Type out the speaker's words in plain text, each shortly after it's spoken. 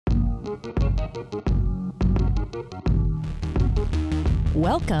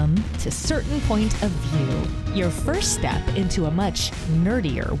Welcome to Certain Point of View, your first step into a much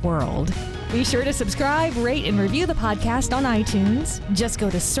nerdier world. Be sure to subscribe, rate, and review the podcast on iTunes. Just go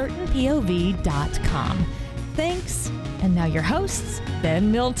to certainpov.com. Thanks. And now your hosts,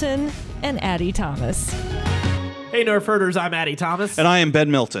 Ben Milton and Addy Thomas. Hey, Nerf Herders, I'm Addy Thomas. And I am Ben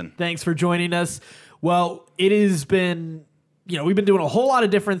Milton. Thanks for joining us. Well, it has been, we've been doing a whole lot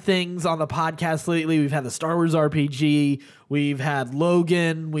of different things on the podcast lately. We've had the Star Wars RPG. We've had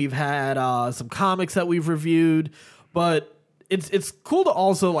Logan. We've had some comics that we've reviewed. But it's cool to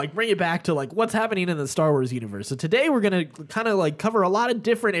also bring it back to what's happening in the Star Wars universe. So today we're going to kind of cover a lot of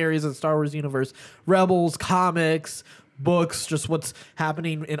different areas of the Star Wars universe. Rebels, comics, books, just what's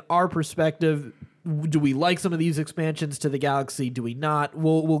happening in our perspective. Do we like some of these expansions to the galaxy? Do we not?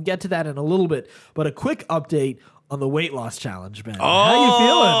 We'll get to that in a little bit. But a quick update on the weight loss challenge, Ben. How you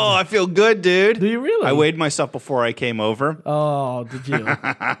feeling? Oh, I feel good, dude. Do you really? I weighed myself before I came over. Oh, did you?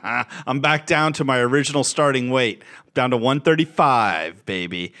 I'm back down to my original starting weight. Down to 135,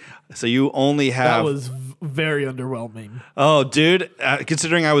 baby. So you only have... That was very underwhelming. Oh, dude.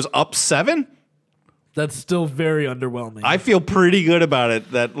 Considering I was up 7? That's still very underwhelming. I feel pretty good about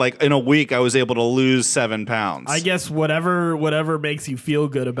it that in a week I was able to lose 7 pounds. I guess whatever makes you feel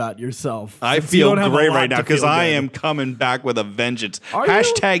good about yourself. I feel great right now because I am coming back with a vengeance.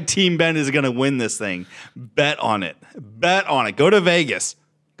 Hashtag Team Ben is going to win this thing. Bet on it. Bet on it. Go to Vegas.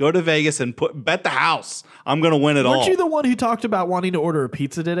 Go to Vegas and bet the house. I'm going to win it all. Weren't you the one who talked about wanting to order a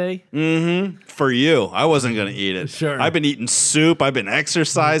pizza today? Mm-hmm. For you. I wasn't going to eat it. Sure. I've been eating soup. I've been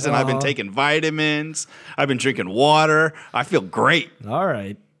exercising. I've been taking vitamins. I've been drinking water. I feel great. All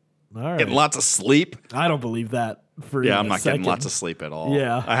right. Getting lots of sleep. I don't believe that. I'm not getting lots of sleep at all.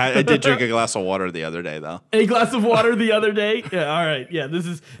 Yeah. I did drink a glass of water the other day, though. A glass of water the other day? Yeah, all right. Yeah,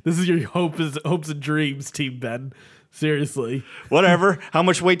 this is your hopes and dreams, Team Ben. Seriously. Whatever. How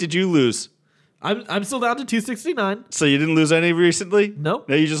much weight did you lose? I'm still down to 269. So you didn't lose any recently?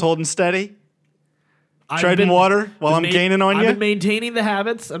 Nope. Are you just holding steady? Treading water while I'm gaining on you? I've been maintaining the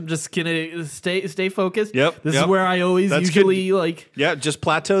habits. I'm just gonna stay focused. Yep. This is where I always usually good. Yeah, just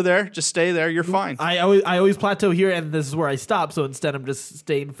plateau there. Just stay there. You're fine. I always plateau here, and this is where I stop. So instead, I'm just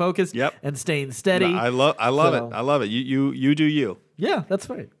staying focused. And staying steady. No, I love it. I love it. You do you. Yeah, that's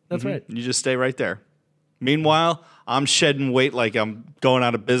right. That's right. You just stay right there. Meanwhile, I'm shedding weight like I'm going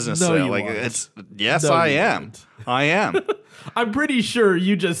out of business. No, you aren't. Yes, No, I you am. aren't. I am. I'm pretty sure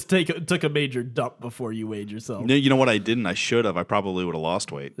you just took a major dump before you weighed yourself. You know what I didn't? I should have. I probably would have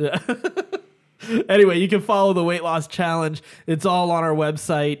lost weight. Yeah. Anyway, you can follow the weight loss challenge. It's all on our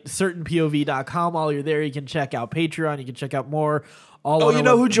website, certainpov.com. While you're there, you can check out Patreon. You can check out more. You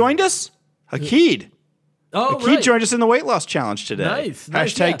know who joined us? Akeed. Oh, Akeed right. joined us in the weight loss challenge today. Nice.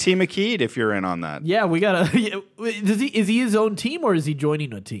 Hashtag Team Akeed if you're in on that. Yeah, we gotta. Is he his own team or is he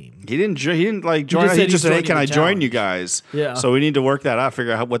joining a team? He didn't join. He just said, "Hey, can I join you guys?" Yeah. So we need to work that out,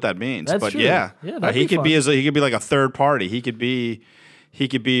 figure out what that means. That's but true. yeah, that'd he be could fun. he could be like a third party. He could be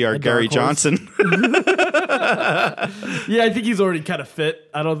our Gary Johnson. Yeah, I think he's already kind of fit.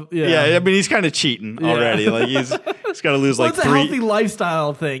 I don't. Yeah, I mean he's kind of cheating already. He's got to lose Well, it's a 3. healthy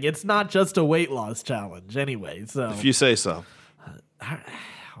lifestyle thing. It's not just a weight loss challenge, anyway. So If you say so.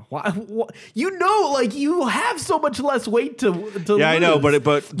 why, you have so much less weight to lose. Yeah, I know, but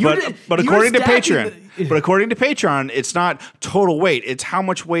according to Patreon, it's not total weight. It's how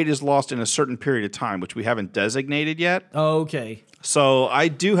much weight is lost in a certain period of time, which we haven't designated yet. Okay. So I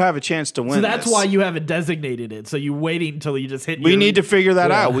do have a chance to win. So that's why you haven't designated it. So you're waiting until you just hit. We need to figure that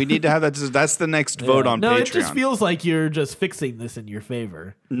out. We need to have that. That's the next vote on Patreon. No, it just feels like you're just fixing this in your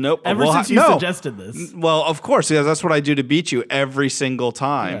favor. Nope. Ever since you suggested this. Well, of course, because that's what I do to beat you every single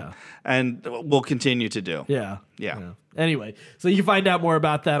time, and we'll continue to do. Yeah. Yeah. Anyway, so you can find out more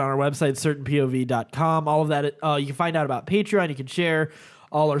about that on our website, certainpov.com. All of that, you can find out about Patreon. You can share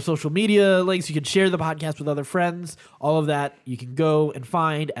all our social media links. You can share the podcast with other friends. All of that you can go and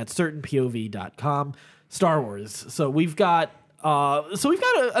find at certainpov.com. Star Wars. So we've got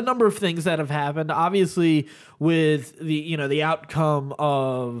a number of things that have happened. Obviously, with the outcome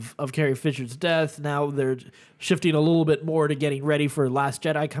of Carrie Fisher's death, now they're shifting a little bit more to getting ready for Last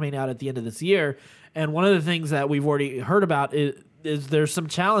Jedi coming out at the end of this year. And one of the things that we've already heard about is there's some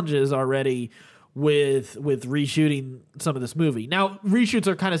challenges already with reshooting some of this movie. Now, reshoots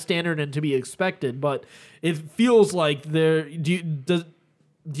are kind of standard and to be expected, but it feels like do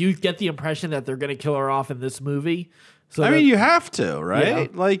you get the impression that they're going to kill her off in this movie? So I mean, you have to, right? Yeah.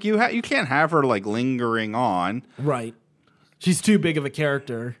 Like you can't have her lingering on. Right. She's too big of a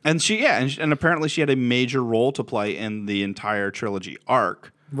character. And and apparently she had a major role to play in the entire trilogy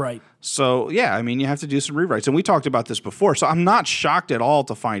arc. Right. So, yeah, I mean, you have to do some rewrites. And we talked about this before. So I'm not shocked at all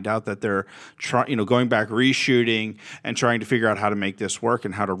to find out that they're going back, reshooting, and trying to figure out how to make this work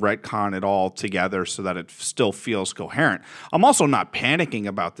and how to retcon it all together so that it still feels coherent. I'm also not panicking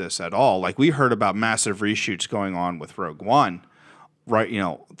about this at all. Like, we heard about massive reshoots going on with Rogue One, right,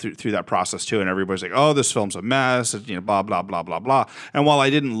 through that process too. And everybody's like, oh, this film's a mess, blah, blah, blah, blah, blah. And while I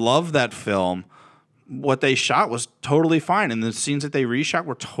didn't love that film, what they shot was totally fine, and the scenes that they reshot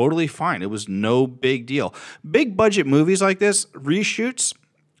were totally fine. It was no big deal. Big budget movies like this, reshoots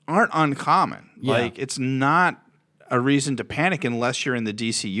aren't uncommon. Yeah. Like, it's not a reason to panic unless you're in the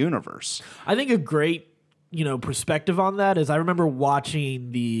DC universe. I think a great perspective on that is I remember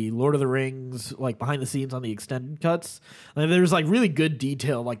watching the Lord of the Rings, like behind the scenes on the extended cuts. And there's like really good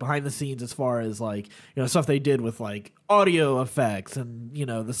detail, like behind the scenes as far as like, stuff they did with like audio effects and,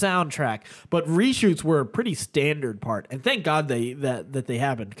 the soundtrack. But reshoots were a pretty standard part. And thank God that they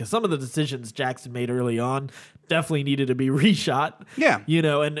happened, because some of the decisions Jackson made early on definitely needed to be reshot. Yeah.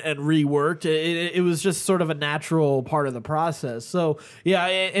 And reworked. It was just sort of a natural part of the process. So yeah,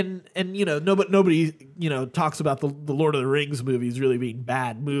 and nobody talks about the Lord of the Rings movies really being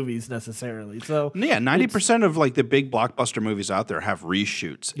bad movies necessarily. So yeah, 90% of like the big blockbuster movies out there have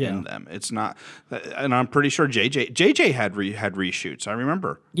reshoots in them. It's not, and I'm pretty sure JJ had reshoots. I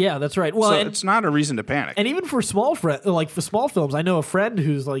remember. Yeah, that's right. Well, so it's not a reason to panic. And even for small films, I know a friend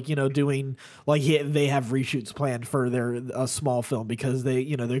who's like doing like they have reshoots planned for a small film because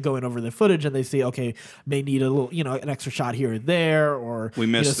they're going over the footage and they see, okay, may need a little an extra shot here or there, or we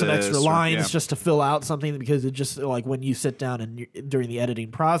missed some extra lines yeah. just to fill out something, because it just like when you sit down and during the editing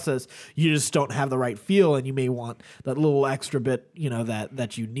process, you just don't have the right feel, and you may want that little extra bit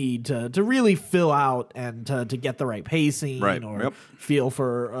that you need to really fill out and to get the right pacing, right. or yep. feel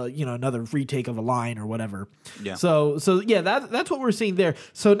for another retake of a line or whatever. Yeah. So yeah, that's what we're seeing there.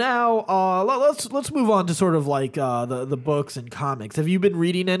 So now let's move on to sort of like the books and comics. Have you been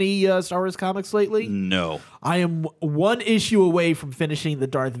reading any Star Wars comics lately? No. I am one issue away from finishing the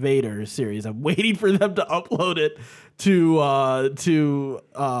Darth Vader series. I'm waiting for them to upload it to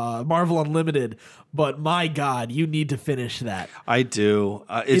Marvel Unlimited. But my God, you need to finish that. I do.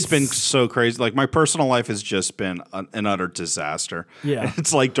 It's been so crazy. Like, my personal life has just been an utter disaster. Yeah.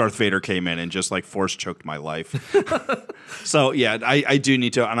 It's like Darth Vader came in and just like force choked my life. So yeah, I do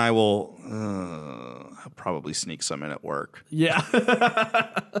need to, and I will I'll probably sneak some in at work. Yeah.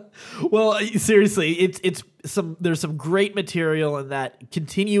 Well, seriously, there's some great material in that,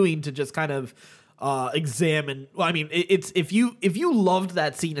 continuing to just kind of examine. Well, I mean, it's if you loved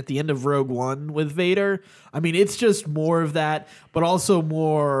that scene at the end of Rogue One with Vader, I mean, it's just more of that, but also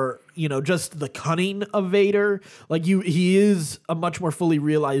more, just the cunning of Vader. Like, he is a much more fully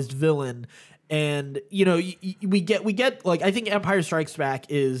realized villain, and we get like, I think Empire Strikes Back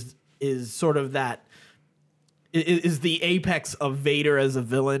is sort of that. Is the apex of Vader as a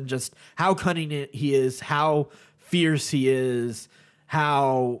villain, just how cunning he is, how fierce he is,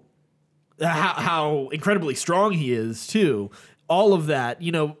 how incredibly strong he is too. All of that,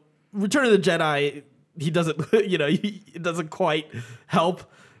 Return of the Jedi, he doesn't, it doesn't quite help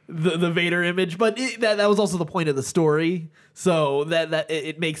the Vader image, but that was also the point of the story, so that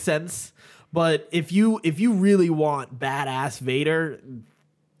it makes sense. But if you really want badass Vader,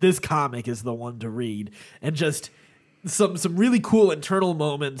 this comic is the one to read, and just some really cool internal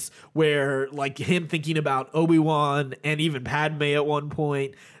moments where, like, him thinking about Obi-Wan and even Padme at one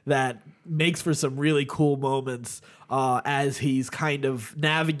point, that makes for some really cool moments as he's kind of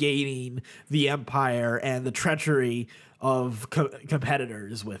navigating the Empire and the treachery of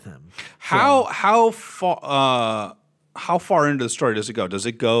competitors with him. How far into the story does it go? Does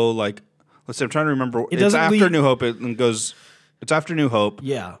it go like, let's say, I'm trying to remember. It's after New Hope. It's after New Hope.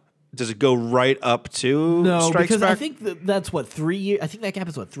 Yeah. Does it go right up to Strikes because Back? I think that's what 3 years. I think that gap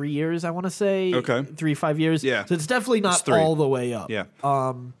is 3 years. I want to say. Okay. 3-5 years. Yeah. So it's definitely not all the way up. Yeah.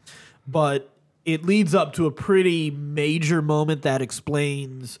 But it leads up to a pretty major moment that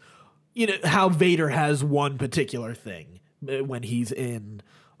explains, how Vader has one particular thing when he's in.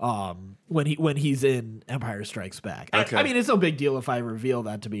 When he's in Empire Strikes Back. Okay. I mean, it's no big deal if I reveal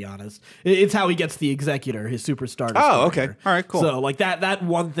that, to be honest. It's how he gets the Executor, his superstar destroyer. Oh, okay. All right, cool. So, like, that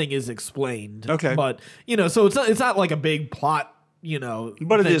one thing is explained. Okay. But, so it's not like a big plot,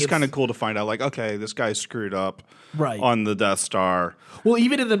 But it is kind of cool to find out, like, okay, this guy screwed up right on the Death Star. Well,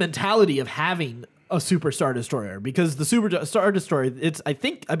 even in the mentality of having a Super Star Destroyer, because the Super Star Destroyer,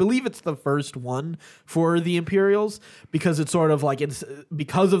 I believe it's the first one for the Imperials, because it's sort of like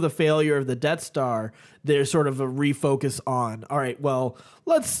because of the failure of the Death Star, there's sort of a refocus on, all right, well,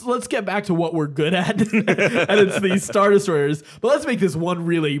 let's get back to what we're good at, and it's these Star Destroyers, but let's make this one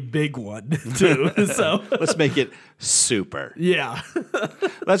really big one too. So let's make it super. Yeah.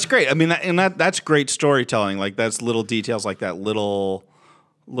 That's great. I mean, that's great storytelling. Like, that's little details like that, little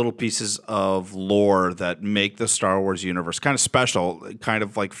pieces of lore that make the Star Wars universe kind of special, kind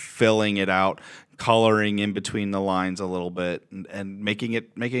of like filling it out, coloring in between the lines a little bit, and making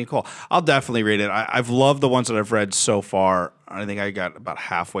it cool. I'll definitely read it. I've loved the ones that I've read so far. I think I got about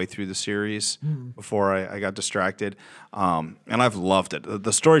halfway through the series before I got distracted, and I've loved it.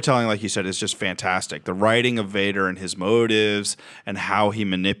 The storytelling, like you said, is just fantastic. The writing of Vader and his motives and how he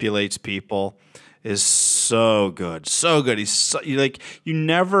manipulates people is so good. So good. He's you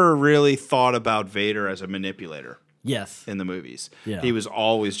never really thought about Vader as a manipulator. Yes. In the movies. Yeah. He was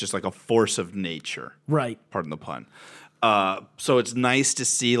always just like a force of nature. Right. Pardon the pun. So it's nice to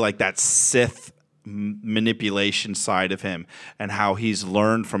see like that Sith manipulation side of him, and how he's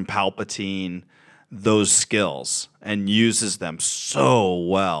learned from Palpatine those skills and uses them so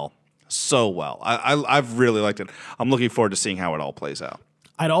well. So well. I've really liked it. I'm looking forward to seeing how it all plays out.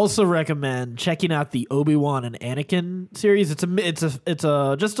 I'd also recommend checking out the Obi-Wan and Anakin series. It's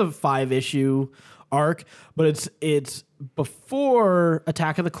a just a 5-issue arc, but it's before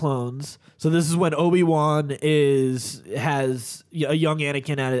Attack of the Clones. So this is when Obi-Wan has a young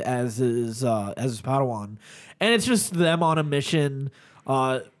Anakin as his Padawan, and it's just them on a mission.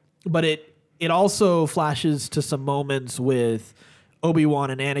 But it also flashes to some moments with Obi-Wan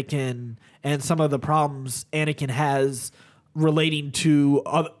and Anakin and some of the problems Anakin has relating to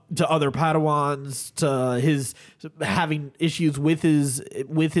other Padawans, to his having issues with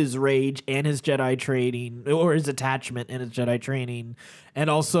his rage and his Jedi training, or his attachment and his Jedi training, and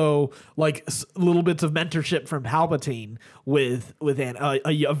also like little bits of mentorship from Palpatine with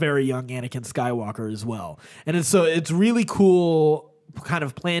a very young Anakin Skywalker as well. And it's really cool, kind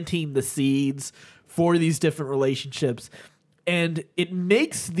of planting the seeds for these different relationships, and it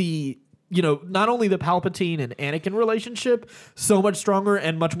makes not only the Palpatine and Anakin relationship so much stronger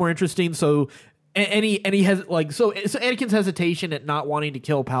and much more interesting. So he has so Anakin's hesitation at not wanting to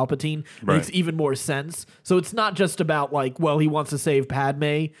kill Palpatine makes even more sense. So it's not just about he wants to save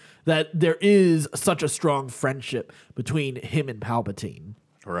Padme, that there is such a strong friendship between him and Palpatine.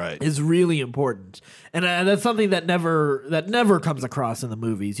 Right. Is really important. And that's something that never comes across in the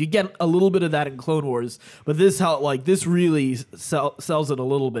movies. You get a little bit of that in Clone Wars, but this really sells it a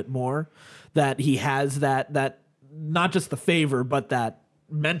little bit more, that he has that not just the favor, but that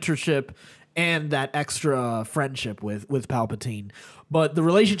mentorship and that extra friendship with Palpatine. But the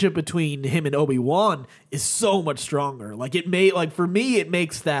relationship between him and Obi-Wan is so much stronger. For me, it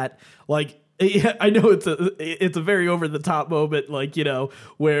makes that I know it's a very over the top moment,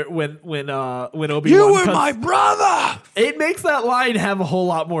 where when Obi-Wan, you were my brother. It makes that line have a whole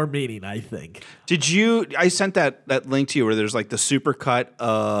lot more meaning, I think. I sent that link to you where there's the super cut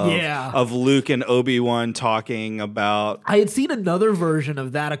of Luke and Obi-Wan talking about. I had seen another version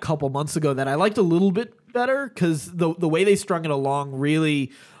of that a couple months ago that I liked a little bit better, because the way they strung it along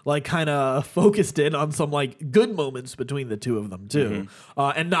really kind of focused in on some good moments between the two of them too,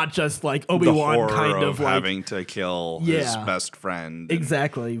 and not just Obi-Wan kind of having to kill his best friend.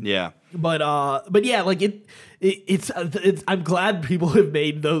 Exactly. Yeah. But yeah, it's I'm glad people have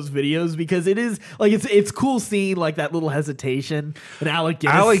made those videos, because it is it's cool seeing that little hesitation and Alec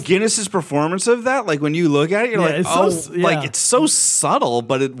Guinness's performance of that. When you look at it, you're it's so subtle,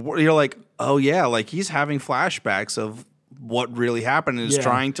 but you're like, oh yeah, he's having flashbacks of what really happened, and is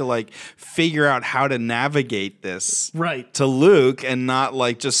trying to figure out how to navigate this to Luke, and not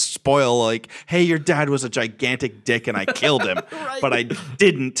just spoil hey, your dad was a gigantic dick and I killed him, but I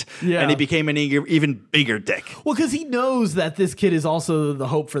didn't, and he became an even bigger dick. Well, because he knows that this kid is also the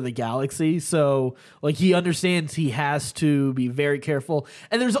hope for the galaxy, so he understands he has to be very careful.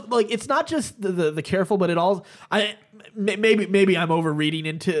 And there's it's not just the careful, but it all maybe I'm overreading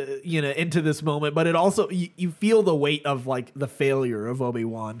into this moment, but it also you feel the weight of the failure of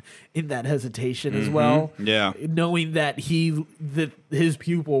Obi-Wan in that hesitation as well. Yeah, knowing that his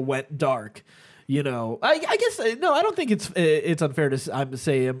pupil went dark. I guess I don't think it's unfair to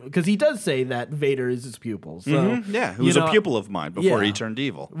say him, because he does say that Vader is his pupil. So he was a pupil of mine before he turned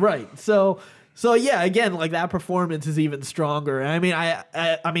evil. Right. So yeah, again, that performance is even stronger. I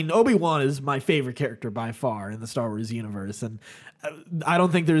mean, Obi-Wan is my favorite character by far in the Star Wars universe, and I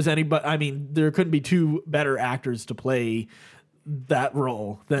don't think there's any. But I mean, there couldn't be two better actors to play that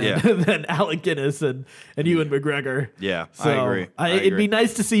role than Yeah. than Alec Guinness and Ewan McGregor. Yeah, So I agree. It'd be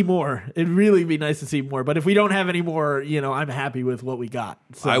nice to see more. It'd really be nice to see more. But if we don't have any more, I'm happy with what we got.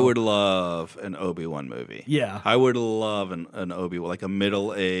 So, I would love an Obi-Wan movie. Yeah. I would love an Obi-Wan, like a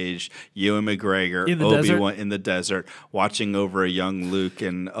middle-aged Ewan McGregor, In the Obi-Wan in the desert, watching over a young Luke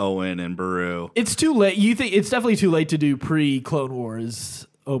and Owen and Beru. It's too late. You think it's definitely too late to do pre-Clone Wars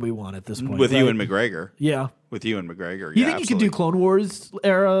Obi-Wan at this point. With right? Ewan McGregor. Yeah. With Ewan McGregor. You think you could do Clone Wars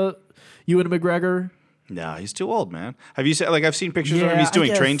era Ewan McGregor? No, he's too old, man. Have you seen? Like, I've seen pictures of him. Yeah, He's I doing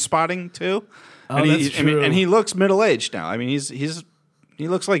guess. Train Spotting too. Oh, and that's true. and he looks middle aged now. I mean, he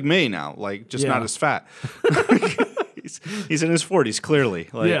looks like me now, like just Yeah. not as fat. he's in his 40s, clearly.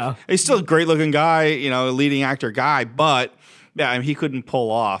 Like, Yeah. he's still a great looking guy, a leading actor guy, but yeah, I mean, he couldn't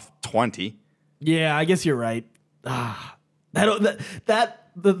pull off 20. Yeah, I guess you're right. The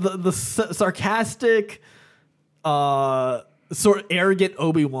sarcastic, sort of arrogant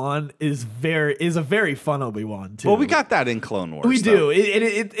Obi-Wan is a very fun Obi-Wan too. Well, we got that in Clone Wars. We though. do.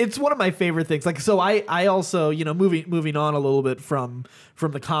 It's one of my favorite things. Like, so I also, moving on a little bit from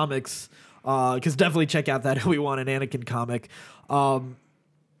the comics, because definitely check out that Obi-Wan and Anakin comic.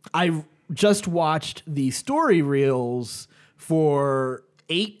 I just watched the story reels for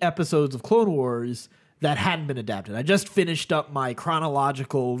 8 episodes of Clone Wars that hadn't been adapted. I just finished up my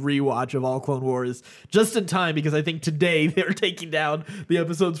chronological rewatch of all Clone Wars just in time because I think today they're taking down the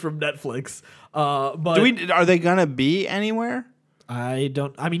episodes from Netflix. But Are they gonna be anywhere? I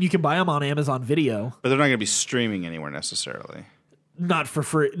mean, you can buy them on Amazon Video, But they're not gonna be streaming anywhere necessarily. not for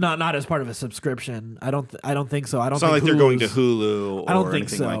free, not as part of a subscription. I don't think so. I don't It's not think like they're going to Hulu's- Hulu or I don't think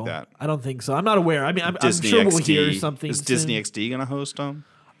anything so. like that. I don't think so. I'm not aware. I mean, I'm Disney sure we'll XD. hear something. Is soon. Disney XD going to host them?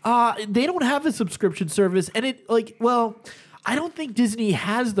 They don't have a subscription service, and I don't think Disney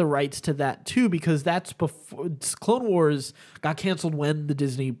has the rights to that too because that's before Clone Wars got canceled when the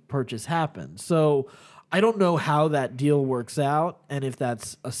Disney purchase happened. So I don't know how that deal works out, and if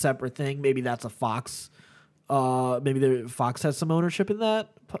that's a separate thing. Maybe that's a Fox. Maybe Fox has some ownership in that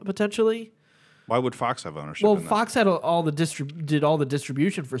potentially. Why would Fox have ownership? Well, in that? Fox had all the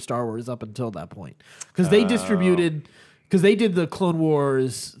distribution for Star Wars up until that point because they distributed because they did the Clone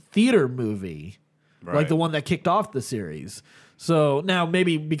Wars theater movie, like Right. the one that kicked off the series. So now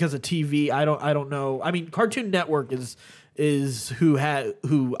maybe because of TV, I don't know. I mean, Cartoon Network is who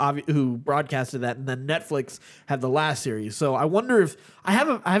broadcasted that, and then Netflix had the last series. So I wonder if I have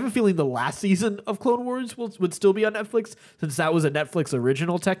a feeling the last season of Clone Wars would still be on Netflix since that was a Netflix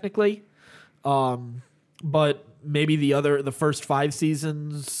original technically. But maybe the first 5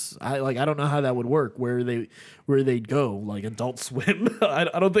 seasons, I don't know how that would work. Where they'd go, like Adult Swim. I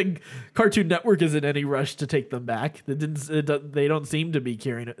don't think Cartoon Network is in any rush to take them back. They don't seem to be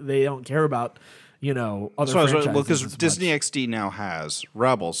caring. They don't care about other franchises. Well, because as Disney much. XD now has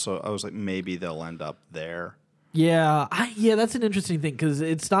Rebels, so I was like, maybe they'll end up there. Yeah, that's an interesting thing because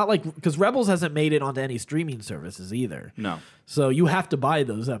it's not because Rebels hasn't made it onto any streaming services either. No, So you have to buy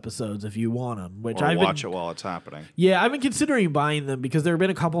those episodes if you want them. Which or I've watch it while it's happening. Yeah, I've been considering buying them because there have been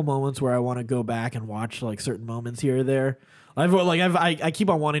a couple moments where I want to go back and watch like certain moments here or there. I keep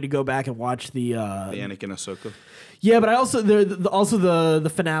on wanting to go back and watch the Anakin Ahsoka. Yeah, but I also the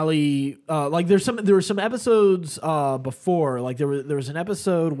finale. There were some episodes before. Like there was an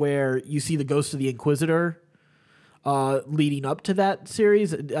episode where you see the ghost of the Inquisitor. Leading up to that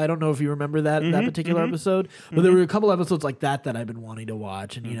series, I don't know if you remember that particular episode, but there were a couple episodes like that I've been wanting to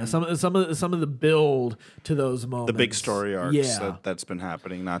watch, and some of the build to those moments, The big story arcs yeah, that's been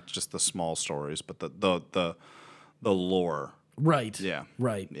happening, not just the small stories, but the lore. right, Yeah.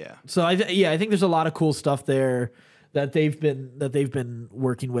 right, Yeah. So I think there's a lot of cool stuff there that they've been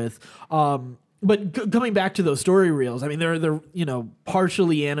working with. But coming back to those story reels, I mean they're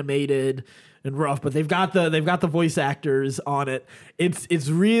partially animated and rough, but they've got the voice actors on it. It's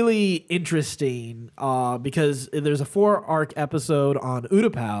really interesting because there's a 4-arc episode on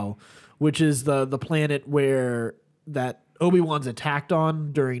Utapau, which is the planet where that Obi-Wan's attacked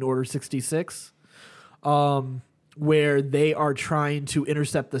on during Order 66, where they are trying to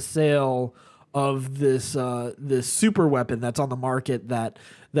intercept the sale of this super weapon that's on the market that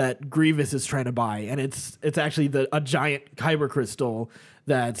Grievous is trying to buy, and it's actually a giant kyber crystal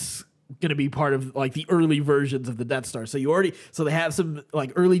that's going to be part of like the early versions of the Death Star. So they have some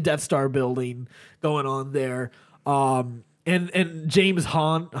like early Death Star building going on there. And James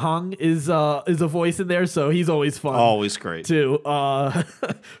Hong is a voice in there, so he's always fun. Always great. Too.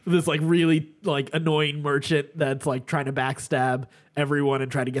 This like really like annoying merchant that's like trying to backstab everyone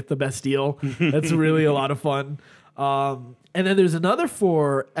and try to get the best deal. That's really a lot of fun. And then there's another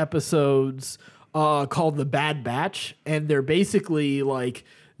 4 episodes called the Bad Batch, and they're basically like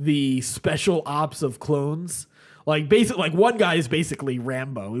the special ops of clones. Like one guy is basically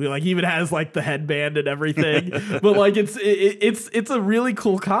Rambo. Like he even has like the headband and everything. But like it's a really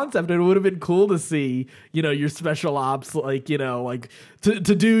cool concept. And it would have been cool to see, your special ops, like, like to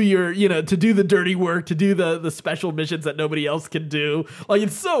do your, to do the dirty work, to do the special missions that nobody else can do. Like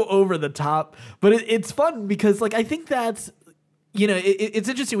it's so over the top, but it's fun because like I think that's, it's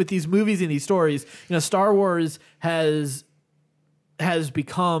interesting with these movies and these stories. Star Wars has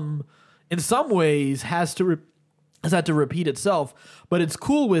become, in some ways, has had to repeat itself, but it's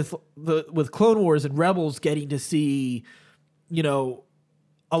cool with Clone Wars and Rebels getting to see,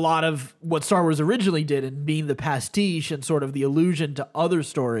 a lot of what Star Wars originally did and being the pastiche and sort of the allusion to other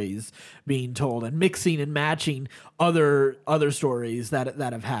stories being told and mixing and matching other stories that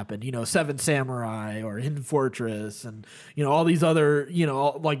have happened, Seven Samurai or Hidden Fortress and, all these other,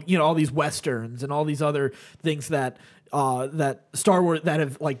 all these Westerns and all these other things that Star Wars that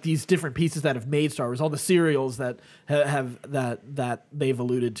have like these different pieces that have made Star Wars, all the serials that that they've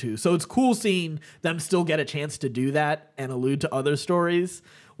alluded to. So it's cool seeing them still get a chance to do that and allude to other stories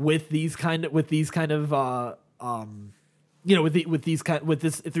with these kind of through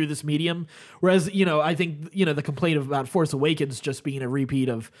this medium. Whereas I think the complaint about Force Awakens just being a repeat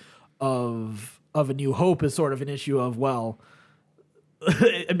of A New Hope is sort of an issue of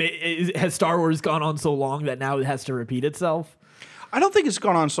has Star Wars gone on so long that now it has to repeat itself? I don't think it's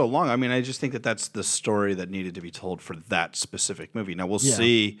gone on so long. I mean, I just think that that's the story that needed to be told for that specific movie. Now we'll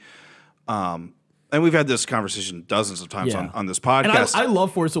see. And we've had this conversation dozens of times on this podcast. And I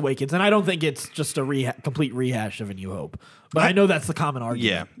love Force Awakens, and I don't think it's just a complete rehash of A New Hope. But I know that's the common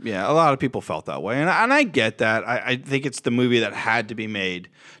argument. Yeah. A lot of people felt that way. And I get that. I think it's the movie that had to be made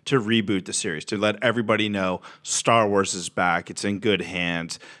to reboot the series, to let everybody know Star Wars is back. It's in good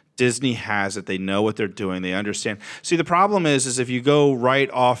hands. Disney has it. They know what they're doing. They understand. See, the problem is if you go right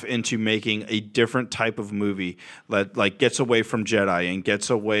off into making a different type of movie that like gets away from Jedi and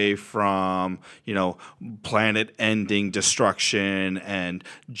gets away from, planet-ending destruction and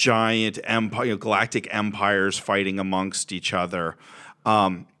giant empire, galactic empires fighting amongst each other,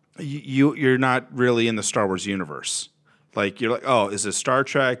 you're not really in the Star Wars universe. Like you're like, oh, is this Star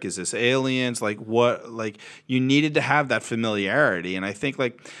Trek? Is this Aliens? Like what? Like you needed to have that familiarity, and I think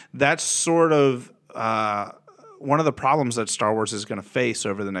like that's sort of one of the problems that Star Wars is going to face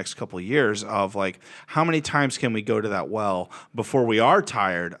over the next couple of years. Of like, how many times can we go to that well before we are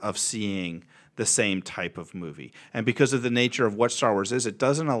tired of seeing the same type of movie? And because of the nature of what Star Wars is, it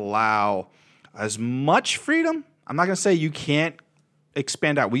doesn't allow as much freedom. I'm not going to say you can't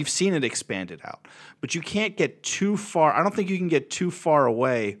expand out. We've seen it expanded out, but you can't get too far. I don't think you can get too far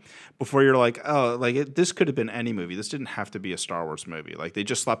away before you're like, oh, like this could have been any movie. This didn't have to be a Star Wars movie. Like they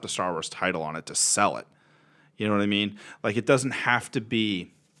just slapped a Star Wars title on it to sell it. You know what I mean? Like it doesn't have to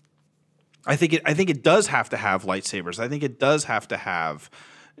be. I think it does have to have lightsabers. I think it does have to have,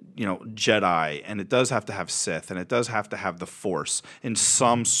 Jedi, and it does have to have Sith, and it does have to have the Force in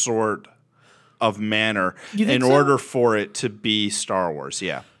some sort of manner in order for it to be Star Wars.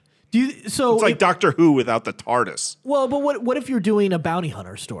 Yeah. It's like Doctor Who without the TARDIS. Well, but what if you're doing a bounty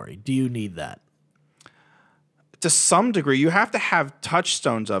hunter story? Do you need that? To some degree, you have to have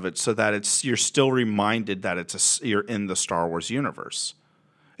touchstones of it so that you're still reminded that you're in the Star Wars universe.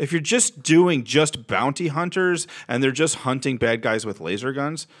 If you're just doing bounty hunters and they're just hunting bad guys with laser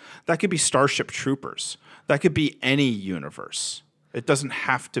guns, that could be Starship Troopers. That could be any universe. It doesn't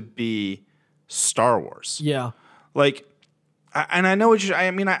have to be Star Wars. Yeah. Like, and I know what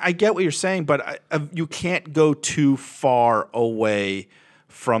I get what you're saying, but you can't go too far away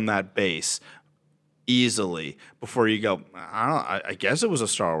from that base easily before you go, I guess it was a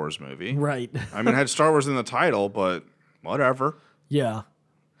Star Wars movie. Right. I mean, it had Star Wars in the title, but whatever. Yeah.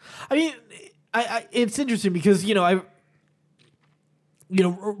 I mean, it's interesting because,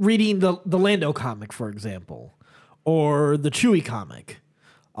 reading the Lando comic, for example, or the Chewie comic,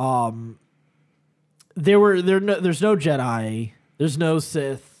 there's no Jedi, there's no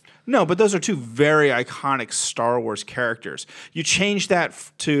Sith. No, but those are two very iconic Star Wars characters. You change that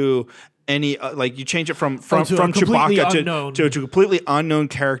to any you change it from Chewbacca to a completely unknown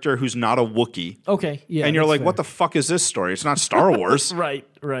character who's not a Wookiee. Okay, yeah. And you're like, fair. What the fuck is this story? It's not Star Wars. Right.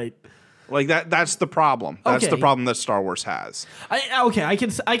 Like that's the problem. That's the problem that Star Wars has. I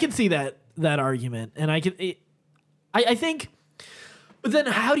can see that argument, and I think. But then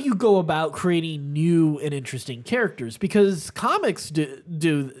how do you go about creating new and interesting characters? Because comics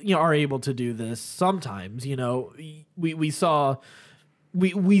are able to do this sometimes. We saw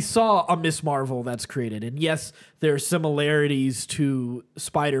we saw a Miss Marvel that's created, and yes, there are similarities to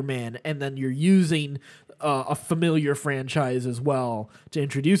Spider-Man, and then you're using a familiar franchise as well to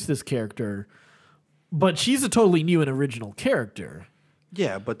introduce this character, but she's a totally new and original character.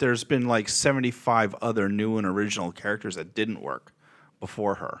 Yeah, but there's been like 75 other new and original characters that didn't work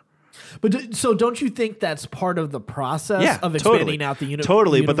before her. But so don't you think that's part of the process of expanding out the universe?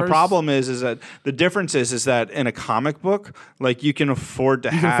 Totally, but the problem is that the difference is that in a comic book, like you can afford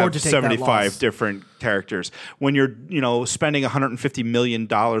to have 75 different characters. When you're, spending $150 million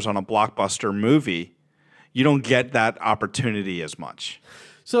on a blockbuster movie, you don't get that opportunity as much.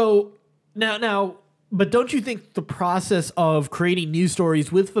 So now, but don't you think the process of creating new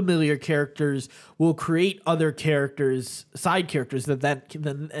stories with familiar characters will create other characters, side characters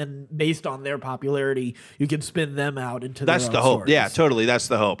and based on their popularity, you can spin them out into that's their the own hope. stories. Yeah, totally. That's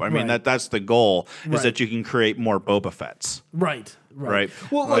the hope. I mean, that's the goal is that you can create more Boba Fetts. Right.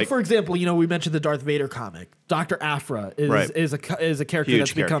 Well, like for example, we mentioned the Darth Vader comic. Dr. Aphra is a character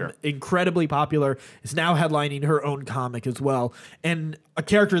that's become incredibly popular. Is now headlining her own comic as well, and a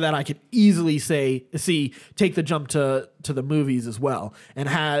character that I could easily see take the jump to the movies as well, and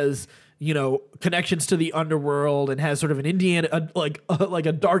has connections to the underworld, and has sort of an like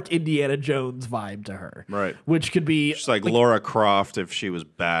a dark Indiana Jones vibe to her, right? Which could be just like Laura Croft if she was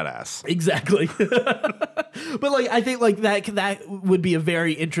badass. Exactly. But I think that would be a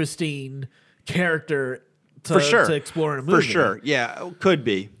very interesting character to explore in a movie. For sure. Yeah, could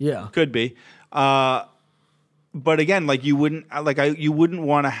be. Yeah. Could be. But again, you wouldn't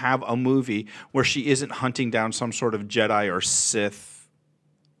want to have a movie where she isn't hunting down some sort of Jedi or Sith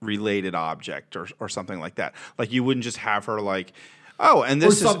related object or something like that. Like you wouldn't just have her and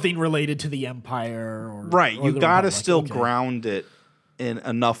this or something related to the Empire right. You got to still ground it in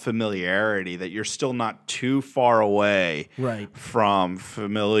enough familiarity that you're still not too far away from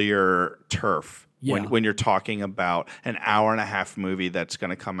familiar turf when you're talking about an hour-and-a-half movie that's going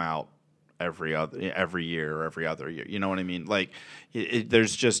to come out every year or every other year. You know what I mean?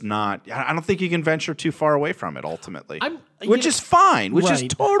 There's just not. I don't think you can venture too far away from it ultimately, which is fine, which is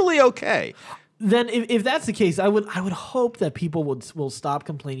totally okay. Then, if that's the case, I would hope that people will stop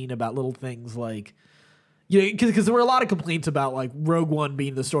complaining about little things like. Because there were a lot of complaints about Rogue One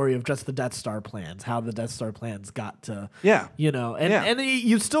being the story of just the Death Star plans, how the Death Star plans got to, and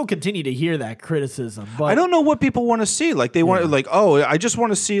you still continue to hear that criticism. But I don't know what people want to see. They want I just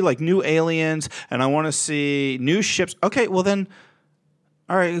want to see new aliens and I want to see new ships. Okay, well then,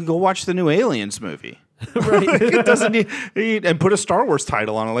 all right, go watch the new Aliens movie. Right, it doesn't need and put a Star Wars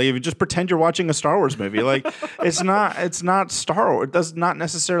title on it. Just pretend you're watching a Star Wars movie. It's not Star Wars. It does not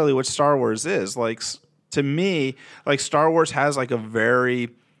necessarily what Star Wars is. To me, Star Wars has a very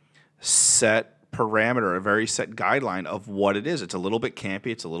set parameter, a very set guideline of what it is. It's a little bit campy.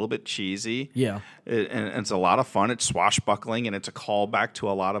 It's a little bit cheesy. Yeah. And it's a lot of fun. It's swashbuckling, and it's a callback to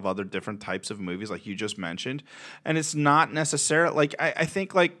a lot of other different types of movies like you just mentioned. And it's not necessarily I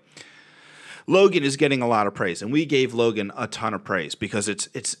think Logan is getting a lot of praise, and we gave Logan a ton of praise because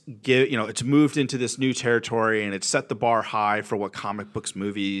it's moved into this new territory and it's set the bar high for what comic books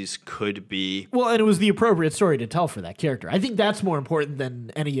movies could be. Well, and it was the appropriate story to tell for that character. I think that's more important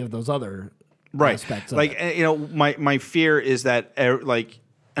than any of those other aspects of it. My fear is that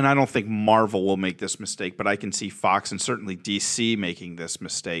and I don't think Marvel will make this mistake, but I can see Fox and certainly DC making this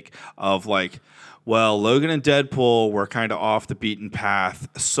mistake of Logan and Deadpool were kind of off the beaten path,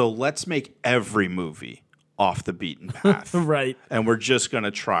 so let's make every movie off the beaten path. Right. And we're just going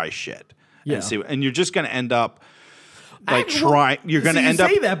to try shit. Yeah. And see, and you're just going to end up you're going to end up.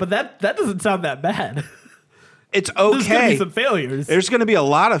 You say that, but that doesn't sound that bad. It's okay. There's going to be some failures. There's going to be a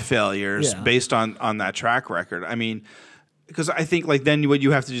lot of failures based on that track record. I mean, because I think then what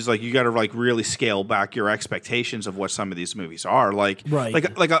you have to do is you got to really scale back your expectations of what some of these movies are. Like a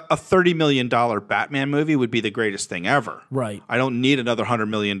 $30 million Batman movie would be the greatest thing ever. Right. I don't need another $100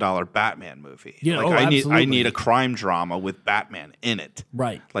 million Batman movie. I need a crime drama with Batman in it.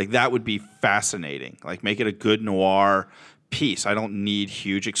 Right. That would be fascinating. Make it a good noir piece. I don't need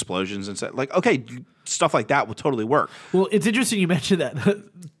huge explosions and stuff like that will totally work. Well, it's interesting you mentioned that.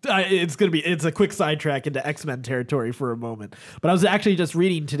 It's a quick sidetrack into X-Men territory for a moment. But I was actually just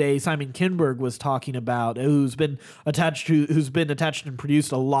reading today. Simon Kinberg was talking about who's been attached and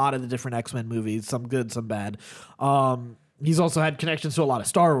produced a lot of the different X-Men movies, some good, some bad. He's also had connections to a lot of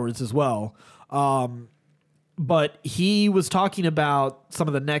Star Wars as well. But he was talking about some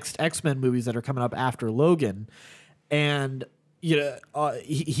of the next X-Men movies that are coming up after Logan. And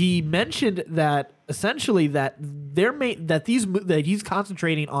he mentioned that essentially that he's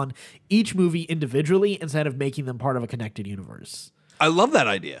concentrating on each movie individually instead of making them part of a connected universe. I love that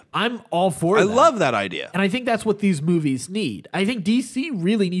idea. I'm all for I that. love that idea. And I think that's what these movies need. I think DC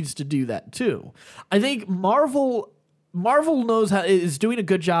really needs to do that too. I think Marvel is doing a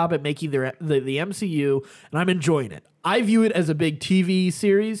good job at making the MCU, and I'm enjoying it. I view it as a big TV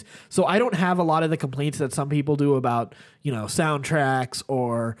series, so I don't have a lot of the complaints that some people do about, soundtracks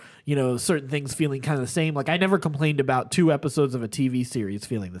or, certain things feeling kind of the same. Like, I never complained about 2 episodes of a TV series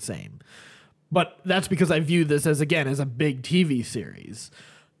feeling the same. But that's because I view this as a big TV series.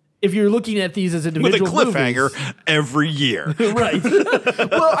 If you're looking at these as individual with a cliffhanger movies, every year. Right.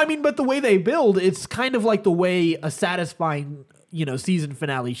 Well, I mean, but the way they build, it's kind of like the way a satisfying, season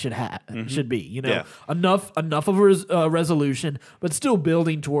finale should be. Yeah. Enough of a resolution, but still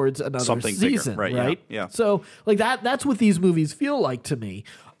building towards another Something season, bigger, right? Yeah. So, like that's what these movies feel like to me.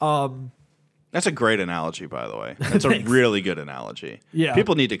 That's a great analogy, by the way. That's a really good analogy. Yeah.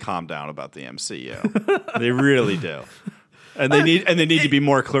 People need to calm down about the MCU. They really do. And they need to be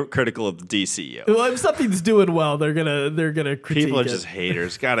more critical of the DCU. Well, if something's doing well, they're gonna critique People are it. just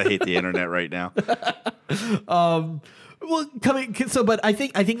haters. Gotta hate the internet right now. Well, but I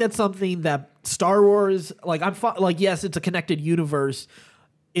think that's something that Star Wars, yes, it's a connected universe.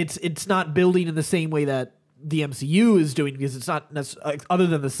 It's not building in the same way that the MCU is doing, because it's not other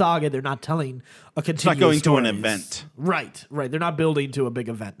than the saga, they're not telling a continuous. It's not going stories. to an event. Right. They're not building to a big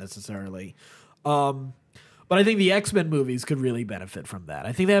event necessarily. But I think the X-Men movies could really benefit from that.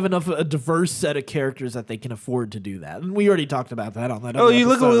 I think they have a diverse set of characters that they can afford to do that. And we already talked about that on that. Oh,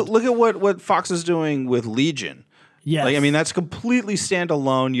 you episode. look at what Fox is doing with Legion. Yes. That's completely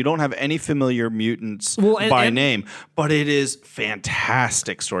standalone. You don't have any familiar mutants by name, but it is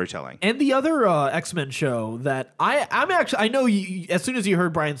fantastic storytelling. And the other X-Men show that I know you, as soon as you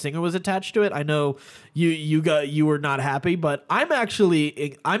heard Bryan Singer was attached to it, I know you were not happy, but I'm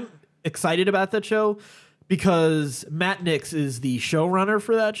excited about that show because Matt Nix is the showrunner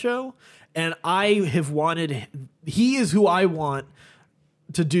for that show, and he is who I want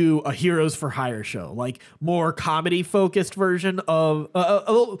to do a Heroes for Hire show, like more comedy focused version of a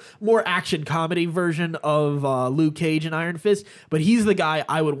little more action comedy version of Luke Cage and Iron Fist. But he's the guy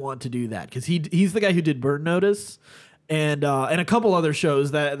I would want to do that because he's the guy who did Burn Notice and a couple other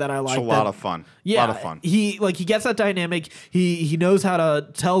shows that I like. It's a lot of fun. Yeah, a lot of fun. He gets that dynamic. He knows how to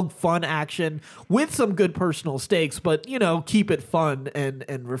tell fun action with some good personal stakes, but keep it fun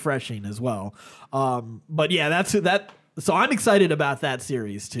and refreshing as well. But yeah, that. So I'm excited about that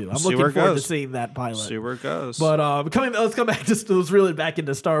series too. I'm looking forward to seeing that pilot. See where it goes. But let's come back. Let's really back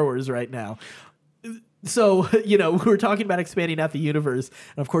into Star Wars right now. So we're talking about expanding out the universe,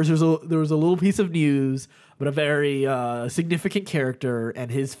 and of course there was a little piece of news, but a very significant character and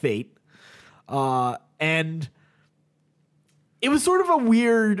his fate, and it was sort of a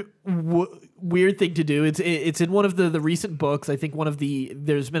weird thing to do. It's in one of the recent books. I think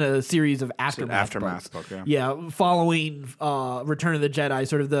there's been a series of aftermath book. Yeah, following Return of the Jedi,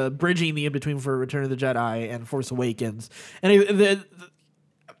 sort of the bridging the in between for Return of the Jedi and Force Awakens. And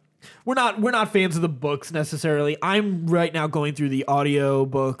we're not fans of the books necessarily. I'm right now going through the audio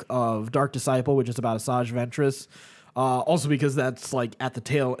book of Dark Disciple, which is about Asajj Ventress. Also because that's like at the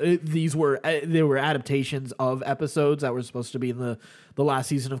tail. They were adaptations of episodes that were supposed to be in the last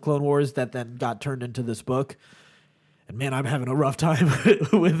season of Clone Wars that then got turned into this book. And man, I'm having a rough time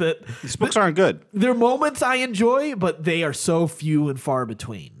with it. These books aren't good. There are moments I enjoy, but they are so few and far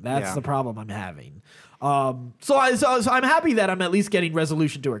between. That's the problem I'm having. So I'm happy that I'm at least getting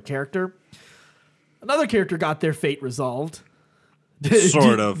resolution to her character. Another character got their fate resolved.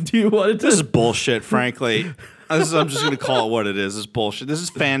 Sort of. Do you want to? This is bullshit, frankly. I'm just going to call it what it is. It's bullshit. This is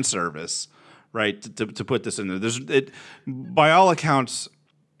fan service, right? To put this in there. By all accounts,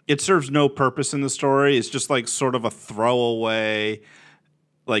 it serves no purpose in the story. It's just like sort of a throwaway,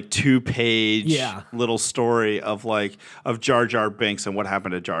 like 2-page little story of Jar Jar Binks and what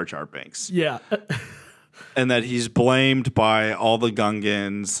happened to Jar Jar Binks. Yeah. And that he's blamed by all the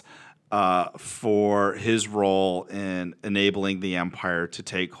Gungans for his role in enabling the Empire to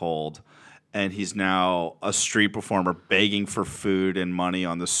take hold. And he's now a street performer begging for food and money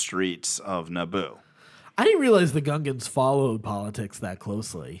on the streets of Naboo. I didn't realize the Gungans followed politics that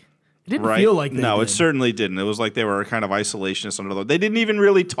closely. It didn't feel like they did. It certainly didn't. It was like they were kind of isolationists under the. They didn't even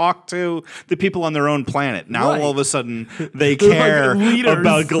really talk to the people on their own planet. Now all of a sudden they care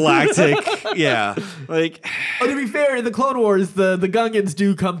about galactic. Yeah, like. But to be fair, in the Clone Wars, the Gungans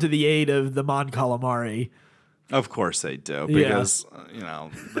do come to the aid of the Mon Calamari. Of course they do, because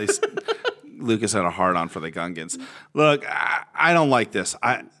Lucas had a hard on for the Gungans. Look, I don't like this.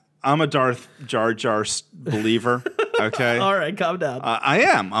 I'm a Darth Jar Jar believer. Okay. All right, calm down. I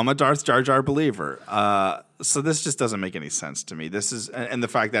am. I'm a Darth Jar Jar believer. So this just doesn't make any sense to me. This is, and the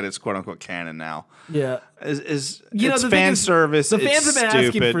fact that it's quote unquote canon now. Yeah. Is it's fan service. The fans have been stupid.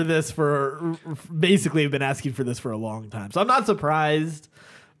 asking for this basically have been asking for this for a long time. So I'm not surprised.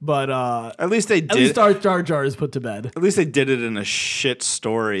 But at least they did. At least Darth Jar Jar is put to bed. At least they did it in a shit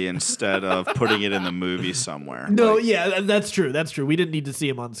story instead of putting it in the movie somewhere. No, yeah, that's true. That's true. We didn't need to see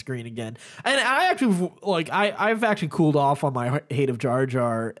him on screen again. And I actually I've actually cooled off on my hate of Jar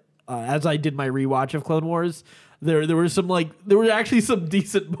Jar as I did my rewatch of Clone Wars. There were actually some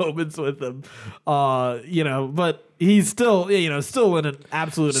decent moments with him, but he's still an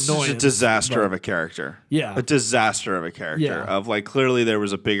absolute annoyance. It's a disaster of a character. Yeah. A disaster of a character. Yeah. Of clearly there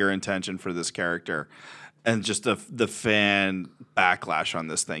was a bigger intention for this character, and just the fan backlash on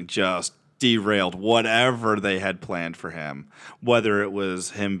this thing just derailed whatever they had planned for him, whether it was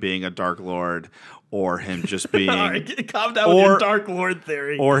him being a Dark Lord or him just being All right, calm down with your Dark Lord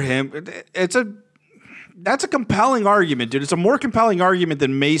theory. Or him. That's a compelling argument, dude. It's a more compelling argument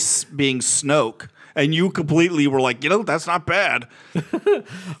than Mace being Snoke. And you completely were like, that's not bad.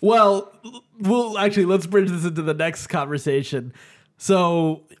 Well, let's bridge this into the next conversation.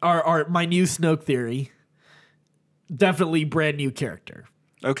 So my new Snoke theory, definitely brand new character.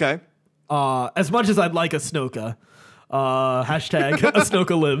 Okay. As much as I'd like a Snoka, hashtag a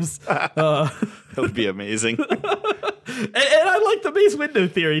Snoka lives. That would be amazing. And I like the Mace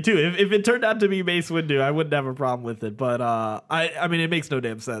Windu theory too. If it turned out to be Mace Windu, I wouldn't have a problem with it. But I mean, it makes no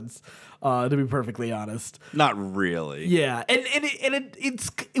damn sense. To be perfectly honest, not really. Yeah, and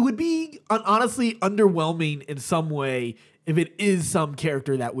it would be honestly underwhelming in some way if it is some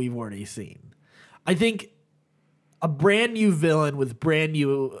character that we've already seen. I think a brand new villain with brand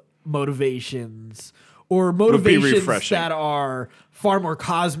new motivations or motivations that are far more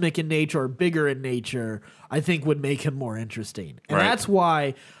cosmic in nature or bigger in nature, I think would make him more interesting. And that's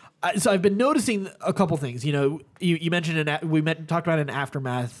why. So I've been noticing a couple things. You mentioned talked about in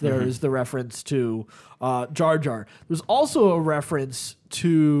Aftermath. There's the reference to Jar Jar. There's also a reference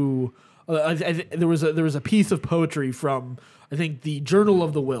to there was a piece of poetry from I think the Journal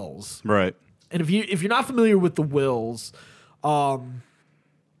of the Wills. Right. And if you're not familiar with the Wills,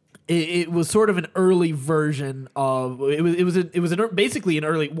 it was sort of an early version of basically an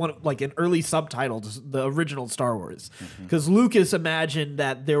early one, like an early subtitle to the original Star Wars, because Lucas imagined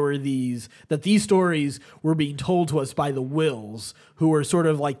that these stories were being told to us by the Wills, who were sort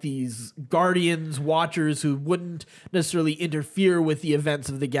of like these guardians, watchers who wouldn't necessarily interfere with the events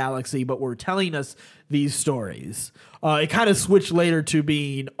of the galaxy, but were telling us these stories. It kind of switched later to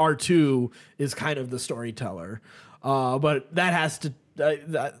being R2 is kind of the storyteller, but that has to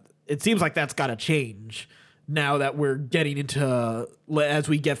it seems like that's got to change now that we're getting into as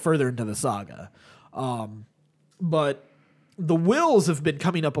we get further into the saga. But the Wills have been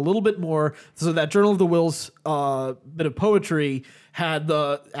coming up a little bit more. So that Journal of the Wills bit of poetry had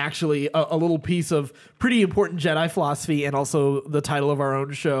a little piece of pretty important Jedi philosophy and also the title of our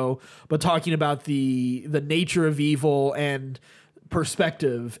own show, but talking about the nature of evil and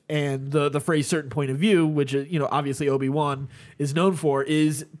perspective, and the phrase certain point of view, which obviously Obi-Wan is known for,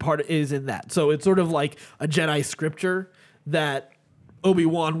 is in that. So it's sort of like a Jedi scripture that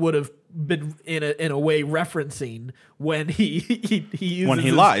Obi-Wan would have been in a way referencing when he uses when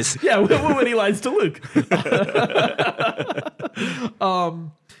he lies. Yeah, when he lies to Luke.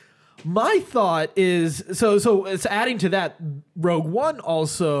 My thought is so it's adding to that. Rogue One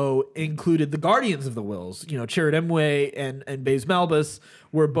also included the Guardians of the Wills. Chirrut Îmwe and Baze Malbus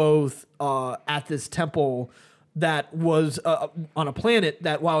were both at this temple that was on a planet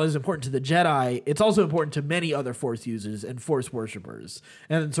that, while is important to the Jedi, it's also important to many other Force users and Force worshippers,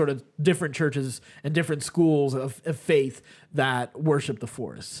 and sort of different churches and different schools of faith that worship the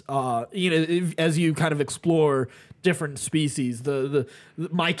Force. As you kind of explore different species,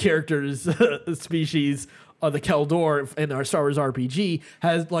 my character's species, the Keldor in our Star Wars RPG,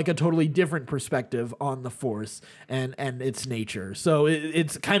 has like a totally different perspective on the Force and its nature. So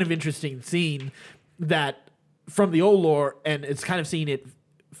it's kind of interesting seeing that from the old lore, and it's kind of seeing it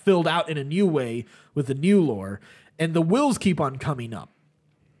filled out in a new way with the new lore, and the Wills keep on coming up.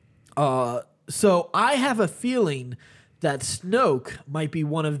 So I have a feeling that Snoke might be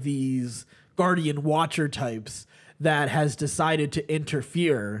one of these Guardian Watcher types that has decided to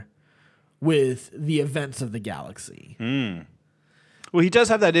interfere with the events of the galaxy. Well, he does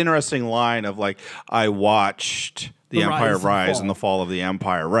have that interesting line of I watched the Empire Rise and the fall of the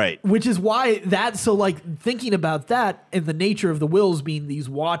Empire, right? Which is why thinking about that and the nature of the Wills being these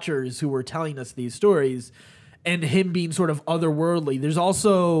watchers who were telling us these stories, and him being sort of otherworldly. There's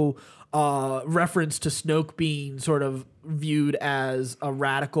also reference to Snoke being sort of viewed as a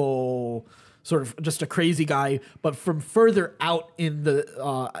radical, sort of just a crazy guy, but from further out in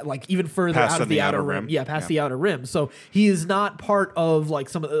the like even further Past out of the outer rim. Yeah, past the outer rim. So he is not part of like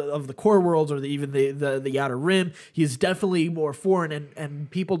some of the core worlds or even the outer rim. He is definitely more foreign, and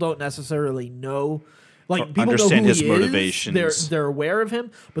people don't necessarily know. Like people understand know who his he motivations. Is. They're aware of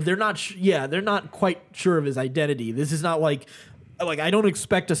him, but they're not. They're not quite sure of his identity. This is not like I don't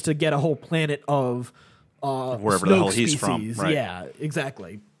expect us to get a whole planet of wherever Snoke the hell species. he's from. Right. Yeah,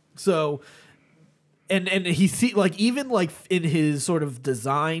 exactly. So. And he see like even like in his sort of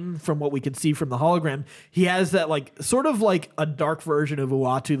design from what we can see from the hologram, he has that like sort of like a dark version of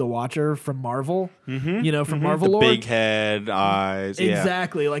Uatu the Watcher from Marvel, from Marvel the lore. big head, eyes,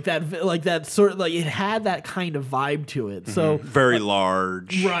 exactly like that sort of like it had that kind of vibe to it. So very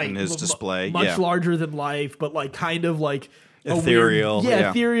large right, in his display, much larger than life, but like kind of like ethereal,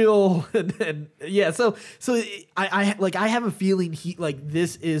 ethereal, and So I have a feeling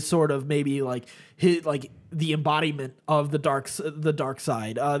this is sort of maybe like his the embodiment of the dark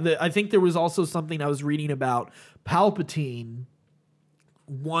side. I think there was also something I was reading about Palpatine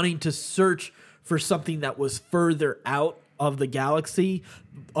wanting to search for something that was further out of the galaxy,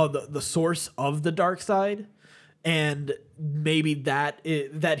 of the source of the dark side, and maybe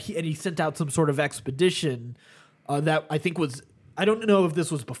he sent out some sort of expedition. That I think was, I don't know if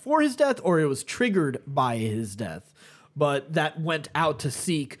this was before his death or it was triggered by his death, but that went out to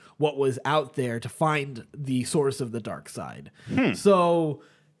seek what was out there to find the source of the dark side. So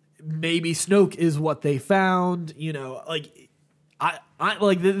maybe Snoke is what they found, I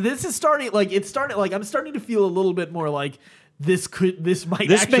like this is starting, like it's starting, like I'm starting to feel a little bit more like this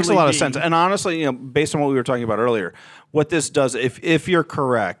makes a lot of sense. And honestly, based on what we were talking about earlier, what this does, if you're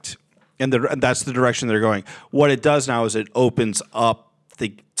correct, and that's the direction they're going. What it does now is it opens up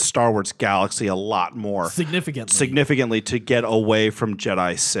the Star Wars galaxy a lot more. Significantly to get away from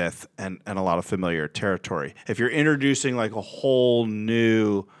Jedi, Sith, and a lot of familiar territory. If you're introducing like a whole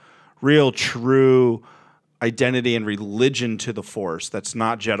new, real, true identity and religion to the Force that's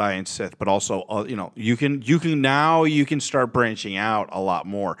not Jedi and Sith, but also you can start branching out a lot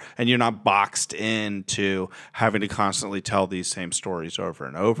more, and you're not boxed into having to constantly tell these same stories over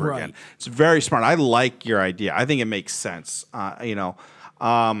and over again. It's very smart. I like your idea. I think it makes sense.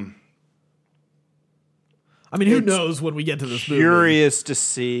 I mean, who knows when we get to this movie? Curious to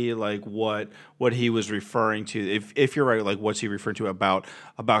see like what he was referring to. If you're right, like what's he referring to about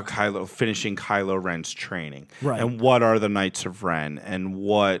Kylo finishing Kylo Ren's training, right? And what are the Knights of Ren, and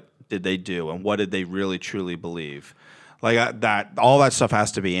what did they do, and what did they really truly believe? Like that, all that stuff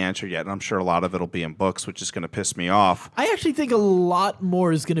has to be answered yet, and I'm sure a lot of it'll be in books, which is going to piss me off. I actually think a lot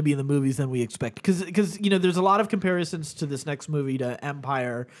more is going to be in the movies than we expect, because there's a lot of comparisons to this next movie to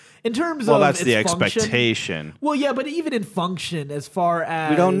Empire in terms of that's its the function. Expectation. Well, yeah, but even in function, as far as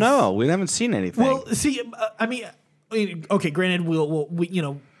we don't know, we haven't seen anything. Well, see, I mean, okay, granted,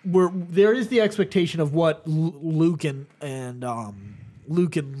 there is the expectation of what Luke and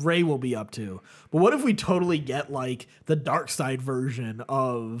Rey will be up to. But what if we totally get like the dark side version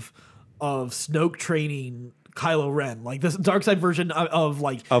of Snoke training Kylo Ren, like this dark side version of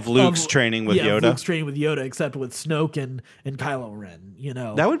Luke's training with Yoda. Luke's training with Yoda, except with Snoke and Kylo Ren.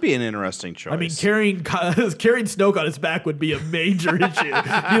 That would be an interesting choice. I mean, carrying Snoke on his back would be a major issue. You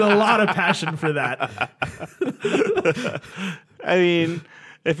need a lot of passion for that. I mean,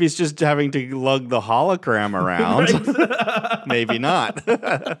 if he's just having to lug the hologram around, maybe not.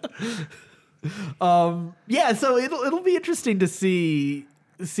 So it'll be interesting to see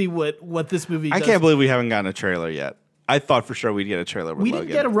what this movie does. I can't believe we haven't gotten a trailer yet. I thought for sure we'd get a trailer with We Logan.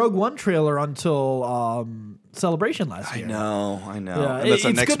 didn't get a Rogue One trailer until Celebration last year. I know. Yeah, And that's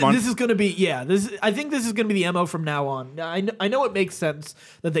next month. This is going to be I think this is going to be the MO from now on. I know it makes sense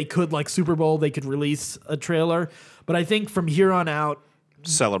that they could, like Super Bowl, they could release a trailer, but I think from here on out,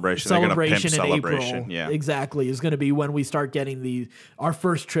 Celebration. They're going to pimp Celebration. April, yeah, exactly, is going to be when we start getting our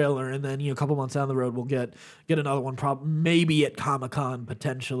first trailer, and then a couple months down the road we'll get another one. Maybe at Comic-Con,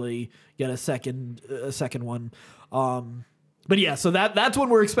 potentially get a second one. But yeah, so that's when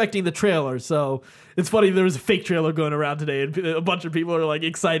we're expecting the trailer. So it's funny, there was a fake trailer going around today, and a bunch of people are like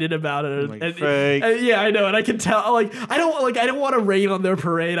excited about it. Fake. Yeah, I know, and I can tell. I don't want to rain on their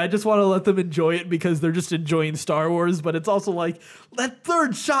parade. I just want to let them enjoy it because they're just enjoying Star Wars. But it's also like that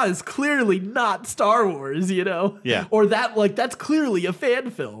third shot is clearly not Star Wars, Yeah. Or that's clearly a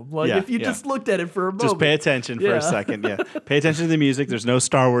fan film. If you just looked at it for a moment, just pay attention for a second. Yeah, pay attention to the music. There's no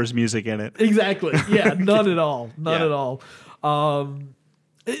Star Wars music in it. Exactly. Yeah, none at all. None at all.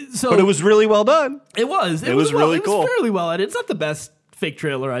 But it was really well done. It was. It was really cool. It was fairly well edited. It's not the best fake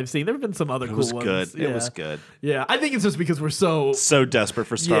trailer I've seen. There have been some other cool ones. It was good. Yeah. It was good. Yeah, I think it's just because we're so desperate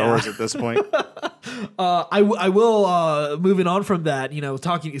for Star Wars at this point. I will moving on from that,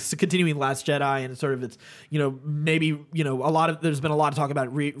 continuing Last Jedi and sort of its, maybe, there's been a lot of talk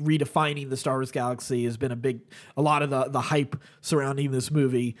about redefining the Star Wars galaxy has been a lot of the hype surrounding this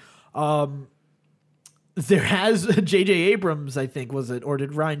movie. There has J.J. Abrams, I think, was it, or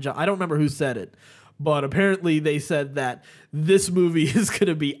did Ryan Johnson? I don't remember who said it, but apparently they said that this movie is going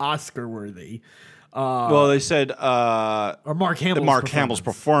to be Oscar worthy. Well, they said or Mark Hamill's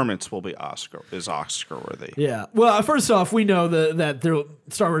performance will be Oscar worthy. Yeah. Well, first off, we know that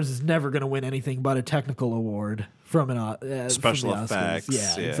Star Wars is never going to win anything but a technical award from special from effects,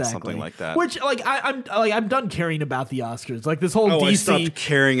 exactly. something like that. Which, I'm done caring about the Oscars. Like this whole DC. I stopped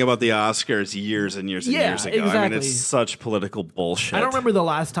caring about the Oscars years and years and years ago. Exactly. I mean, it's such political bullshit. I don't remember the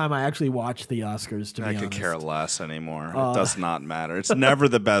last time I actually watched the Oscars. To be honest, I could care less anymore. It does not matter. It's never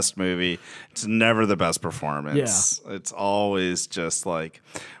the best movie. It's never the best performance. Yeah. It's always just like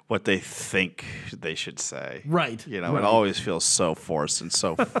what they think they should say. Right. It always feels so forced and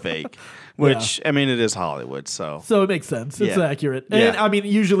so fake. Which, I mean, it is Hollywood, so it makes sense. It's accurate. And I mean,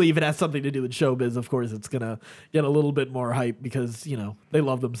 usually if it has something to do with showbiz, of course, it's going to get a little bit more hype because, they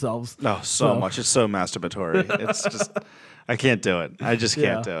love themselves. Oh, so much. It's so masturbatory. It's just, I can't do it. I just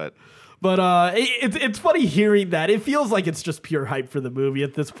can't do it. But it's funny hearing that. It feels like it's just pure hype for the movie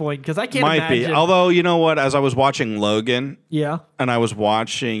at this point because I can't imagine. Be. Although, you know what? As I was watching Logan and I was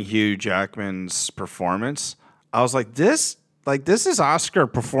watching Hugh Jackman's performance, I was like, this is Oscar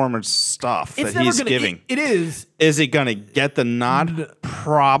performance stuff that he's giving. It is. Is he going to get the nod?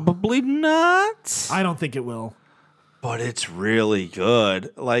 Probably not. I don't think it will. But it's really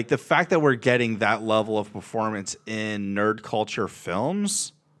good. Like the fact that we're getting that level of performance in nerd culture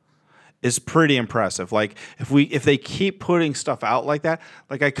films is pretty impressive. Like if they keep putting stuff out like that,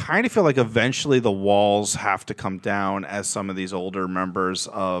 like I kind of feel like eventually the walls have to come down as some of these older members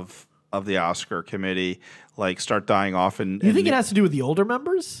of the Oscar committee start dying off. And you think it has to do with the older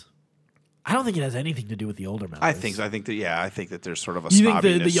members? I don't think it has anything to do with the older members. I think that there's sort of a. You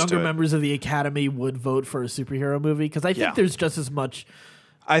think the younger members of the Academy would vote for a superhero movie? Because I think there's just as much.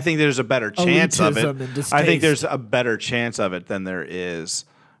 I think there's a better chance of it. And I think there's a better chance of it than there is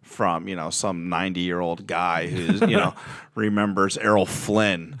from some 90-year-old guy who's remembers Errol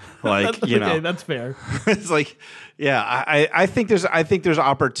Flynn. Okay, that's fair. It's like, I think there's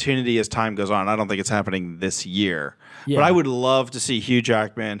opportunity as time goes on. I don't think it's happening this year. Yeah. But I would love to see Hugh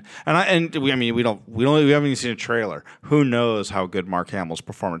Jackman, we haven't even seen a trailer. Who knows how good Mark Hamill's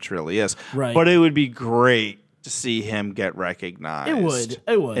performance really is? Right. But it would be great to see him get recognized.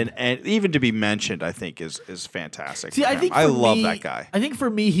 It would. And even to be mentioned, I think is fantastic. See, I love that guy. I think for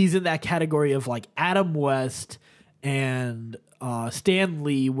me, he's in that category of like Adam West and Stan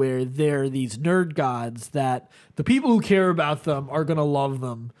Lee, where they're these nerd gods that the people who care about them are going to love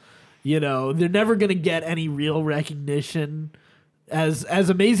them. They're never going to get any real recognition as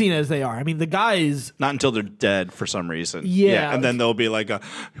amazing as they are. I mean, the guys... Not until they're dead for some reason. Yeah. And then they'll be like,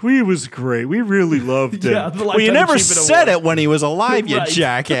 he was great. We really loved him. Well, you never said it when he was alive, you Right.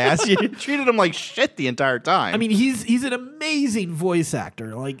 jackass. You treated him like shit the entire time. I mean, he's an amazing voice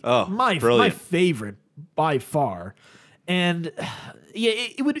actor. Like, my favorite by far. And,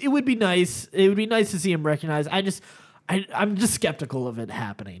 it would be nice. It would be nice to see him recognized. I'm just skeptical of it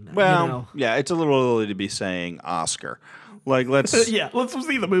happening. Well, it's a little early to be saying Oscar. Let's let's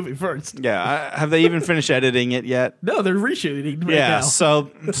see the movie first. Yeah, have they even finished editing it yet? No, they're reshooting right now.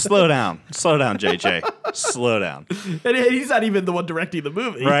 So slow down, JJ, slow down. And he's not even the one directing the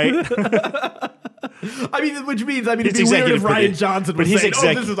movie, right? Which means it'd be weird if Ryan Johnson was saying,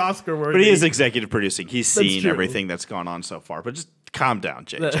 "Oh, this is Oscar worthy." But he is executive producing. He's seen everything that's gone on so far. But just calm down,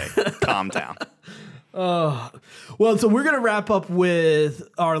 JJ. Calm down. Well, so we're going to wrap up with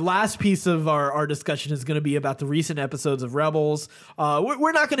our last piece of our discussion is going to be about the recent episodes of Rebels.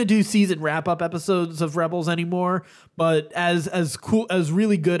 We're not going to do season wrap-up episodes of Rebels anymore, but as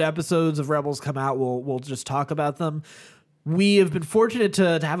really good episodes of Rebels come out, we'll just talk about them. We have been fortunate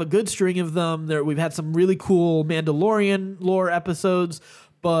to have a good string of them. We've had some really cool Mandalorian lore episodes,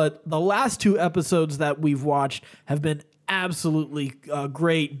 but the last two episodes that we've watched have been absolutely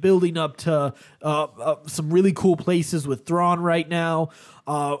great, building up to some really cool places with Thrawn right now.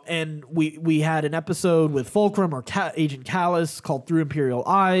 And we had an episode with Fulcrum or Agent Callus called Through Imperial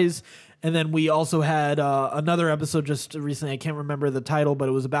Eyes. And then we also had another episode just recently. I can't remember the title, but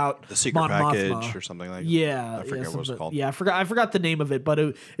it was about the secret package or something like that. Yeah. I forget what it was called. Yeah, I forgot the name of it, but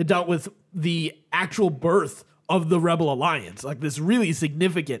it dealt with the actual birth of the Rebel Alliance, like this really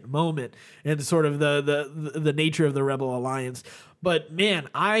significant moment in sort of the nature of the Rebel Alliance. But man,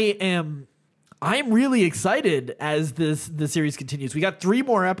 I'm really excited as the series continues. We got 3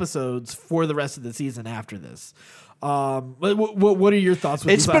 more episodes for the rest of the season after this. What are your thoughts?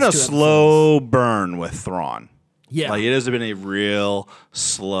 With It's been a slow burn with Thrawn. Yeah, like it has been a real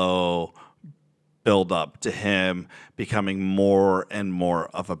slow build up to him becoming more and more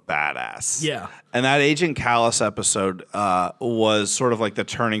of a badass. Yeah. And that Agent Callus episode was sort of like the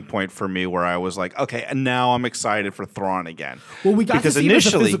turning point for me where I was like, okay, and now I'm excited for Thrawn again. Well, we got to see him as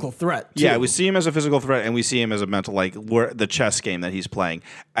a physical threat, too. Yeah, we see him as a physical threat, and we see him as a mental, like, the chess game that he's playing,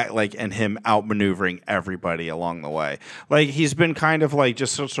 and him outmaneuvering everybody along the way. Like, he's been kind of like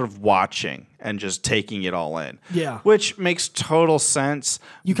just sort of watching and just taking it all in. Yeah. Which makes total sense.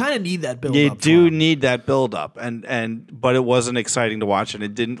 You kind of need that build-up. You do need that build-up, but it wasn't exciting to watch, and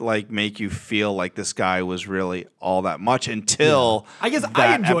it didn't like make you feel like this guy was really all that much until I guess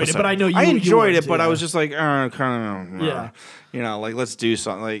I enjoyed it, but I know you I enjoyed it, but yeah. I was just like, kind of, Yeah. Like let's do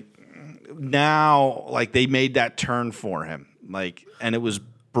something. Like now, like they made that turn for him, like, and it was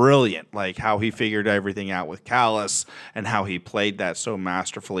brilliant, like how he figured everything out with Callus and how he played that so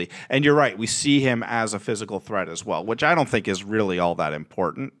masterfully. And you're right, we see him as a physical threat as well, which I don't think is really all that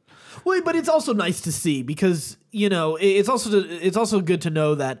important. Well, but it's also nice to see because it's also good to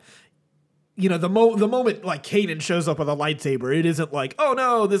know that the moment like Kanan shows up with a lightsaber, it isn't like, oh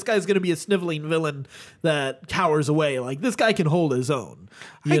no, this guy's gonna be a sniveling villain that cowers away. Like this guy can hold his own.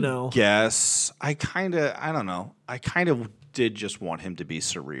 Yes, I don't know. I kind of did just want him to be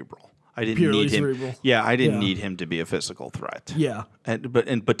cerebral. I didn't Purely need him. cerebral. Yeah, I didn't need him to be a physical threat. Yeah,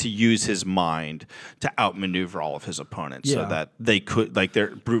 but to use his mind to outmaneuver all of his opponents so that they could, like,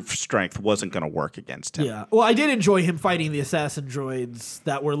 their brute strength wasn't going to work against him. Yeah. Well, I did enjoy him fighting the assassin droids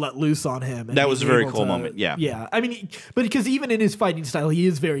that were let loose on him. And that was a very cool moment. Yeah. Yeah. I mean, but because even in his fighting style, he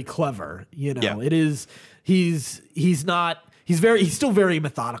is very clever. Yeah. It is. He's still very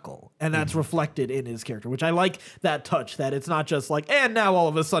methodical, and that's reflected in his character, which I like that touch, that it's not just like, and now all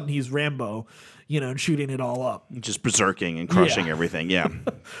of a sudden he's Rambo, and shooting it all up. Just berserking and crushing everything. Yeah.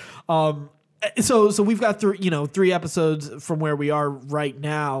 So we've got 3 episodes from where we are right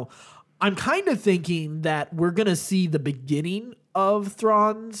now. I'm kind of thinking that we're going to see the beginning of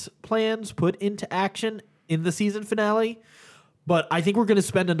Thrawn's plans put into action in the season finale. But I think we're going to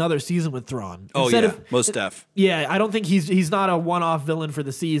spend another season with Thrawn. Most def. Yeah, I don't think he's not a one-off villain for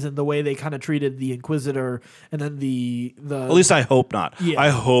the season the way they kind of treated the Inquisitor and then the. At least I hope not. Yeah. I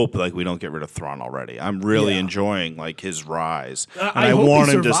hope like we don't get rid of Thrawn already. I'm really enjoying like his rise. And I hope want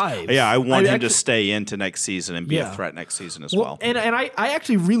he him survives. I want him to stay into next season and be a threat next season as well. And I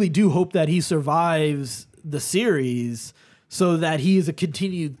actually really do hope that he survives the series, so that he is a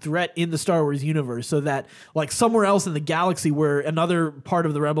continued threat in the Star Wars universe, so that like somewhere else in the galaxy where another part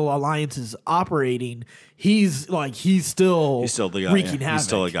of the Rebel Alliance is operating, he's still the guy. wreaking havoc. He's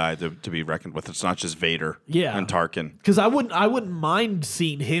still a guy to be reckoned with. It's not just Vader and Tarkin. Because I wouldn't mind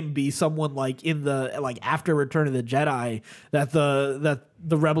seeing him be someone like in the after Return of the Jedi that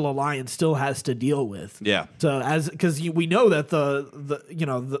the Rebel Alliance still has to deal with. Yeah. So because we know that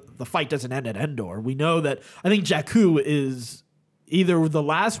the fight doesn't end at Endor. We know that I think Jakku is either the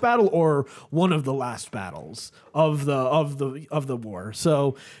last battle or one of the last battles of the war.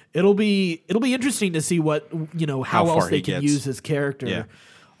 So it'll be interesting to see what how else they can use his character.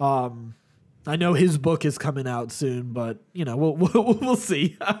 Yeah. I know his book is coming out soon, but we'll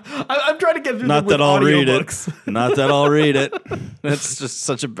see. I'm trying to get through. Not that I'll read it. Not that I'll read it. That's just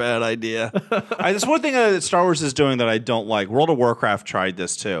such a bad idea. There's one thing that Star Wars is doing that I don't like. World of Warcraft tried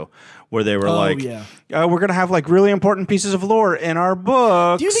this too, where they were we're gonna have like really important pieces of lore in our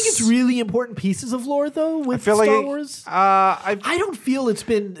books. Do you think it's really important pieces of lore though with Star Wars? I don't feel it's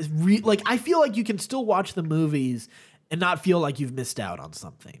been I feel like you can still watch the movies and not feel like you've missed out on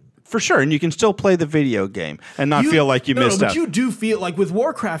something. For sure, and you can still play the video game and not feel like you missed out. But you do feel like with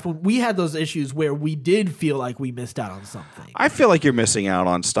Warcraft, when we had those issues where we did feel like we missed out on something. I feel like you're missing out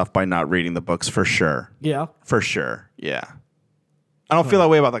on stuff by not reading the books, for sure. Yeah. For sure, yeah. I don't feel that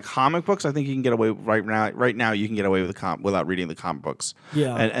way about the comic books. I think you can get away right now. You can get away with without reading the comic books,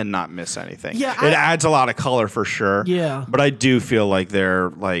 and not miss anything. Yeah, it adds a lot of color for sure. Yeah, but I do feel like they're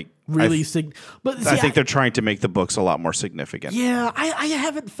like really But I think they're trying to make the books a lot more significant. Yeah, I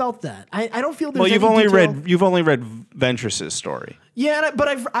haven't felt that. I don't feel there's you've only read Ventress's story. Yeah,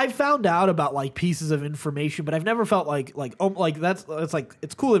 but I've found out about like pieces of information, but I've never felt like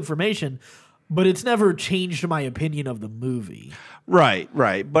it's cool information, but it's never changed my opinion of the movie. Right.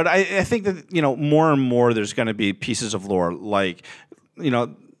 But I think that more and more there's going to be pieces of lore like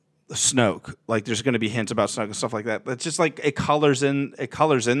Snoke. Like there's going to be hints about Snoke and stuff like that. It's just like it colors in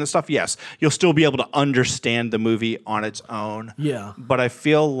the stuff. Yes, you'll still be able to understand the movie on its own. Yeah. But I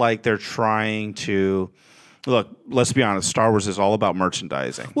feel like they're trying to look, let's be honest, Star Wars is all about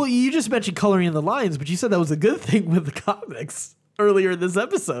merchandising. Well, you just mentioned coloring in the lines, but you said that was a good thing with the comics earlier in this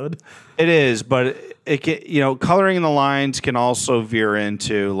episode. It is, but it can, coloring in the lines can also veer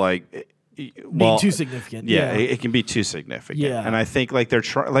into like being too significant. Yeah, it can be too significant. Yeah. And I think like they're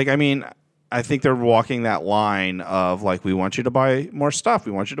I think they're walking that line of like, we want you to buy more stuff.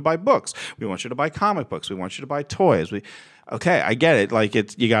 We want you to buy books. We want you to buy comic books. We want you to buy toys. Okay, I get it. Like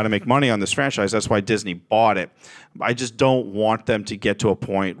you got to make money on this franchise. That's why Disney bought it. I just don't want them to get to a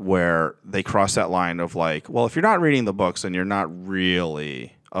point where they cross that line of like, well, if you're not reading the books, then you're not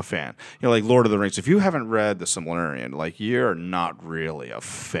really a fan. Like Lord of the Rings. If you haven't read The Silmarillion, like you're not really a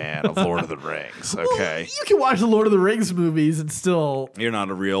fan of Lord of the Rings. Okay, well, you can watch the Lord of the Rings movies and still you're not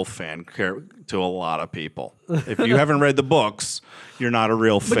a real fan to a lot of people. If you haven't read the books, you're not a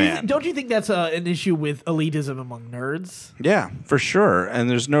real fan. Don't you think that's an issue with elitism among nerds? Yeah, for sure. And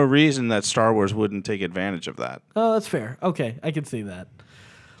there's no reason that Star Wars wouldn't take advantage of that. Oh, that's fair. Okay, I can see that.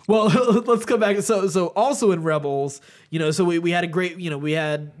 Well, let's come back. So also in Rebels, so we had a great, we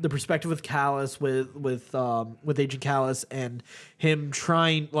had the perspective with Callus, with Agent Callus, and him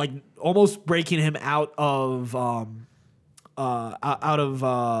trying, like, almost breaking him out of the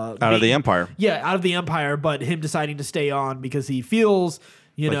Empire. Yeah, out of the Empire, but him deciding to stay on because he feels,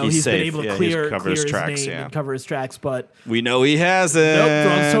 he's safe. been able to clear his tracks, name and cover his tracks, but we know he hasn't. Nope,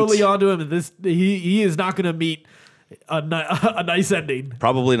 Thrawn's totally onto him, and he is not going to meet a nice ending.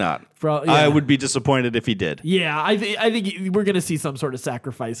 Probably not. Yeah. I would be disappointed if he did. Yeah, I think we're going to see some sort of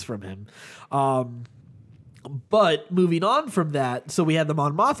sacrifice from him. But moving on from that, so we had the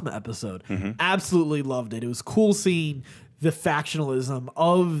Mon Mothma episode. Mm-hmm. Absolutely loved it. It was cool seeing the factionalism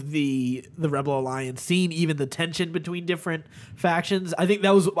of the Rebel Alliance, seeing even the tension between different factions. I think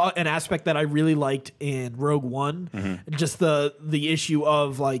that was an aspect that I really liked in Rogue One. Mm-hmm. Just the issue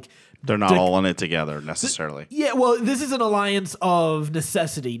of like, they're not all in it together necessarily. Yeah, well, this is an alliance of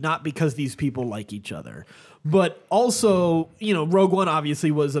necessity, not because these people like each other. But also, Rogue One obviously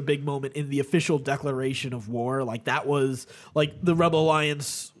was a big moment in the official declaration of war. Like that was like the Rebel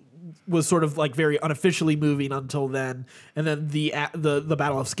Alliance was sort of like very unofficially moving until then, and then the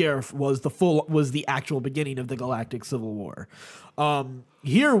Battle of Scarif was the actual beginning of the Galactic Civil War.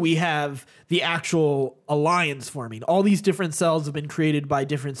 Here we have the actual alliance forming. All these different cells have been created by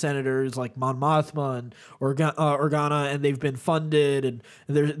different senators like Mon Mothma and Organa, and they've been funded and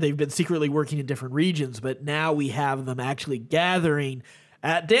they've been secretly working in different regions. But now we have them actually gathering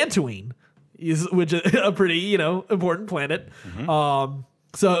at Dantooine, which is a pretty important planet. Mm-hmm.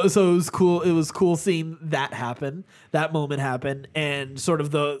 So it was cool. It was cool seeing that moment happen, and sort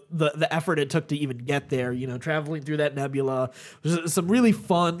of the effort it took to even get there. Traveling through that nebula. There's some really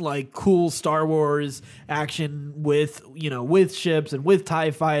fun, like cool Star Wars action with ships and with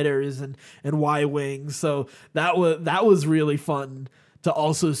TIE fighters and Y-wings. So that was really fun to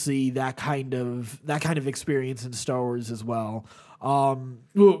also see that kind of experience in Star Wars as well.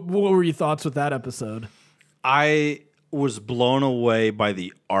 What were your thoughts with that episode? I was blown away by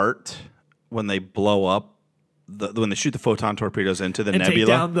the art when they blow up, when they shoot the photon torpedoes into the nebula.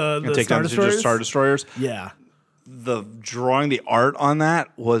 Take down the Star Destroyers. Yeah. The art on that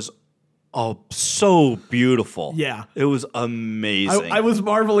was so beautiful. Yeah. It was amazing. I was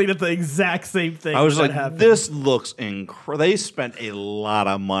marveling at the exact same thing. I was like, happened. This looks incredible. They spent a lot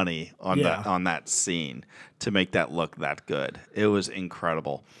of money on that scene to make that look that good. It was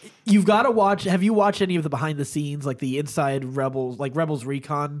incredible. You've got to watch. Have you watched any of the behind the scenes, like the Inside Rebels, like Rebels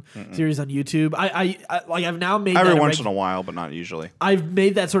Recon series on YouTube? I've now made every once in a while, but not usually. I've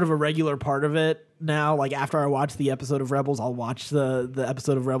made that sort of a regular part of it now. Like after I watch the episode of Rebels, I'll watch the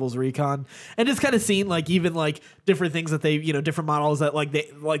episode of Rebels Recon, and just kind of seeing like even like different things that they different models that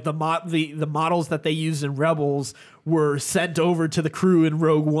the models that they used in Rebels were sent over to the crew in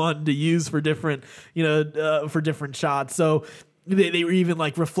Rogue One to use for different for different shots. So they were even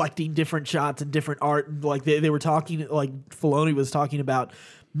like reflecting different shots and different art, and like they were talking, like Filoni was talking about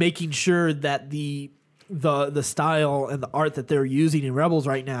making sure that the style and the art that they're using in Rebels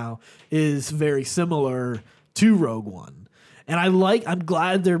right now is very similar to Rogue One. And I'm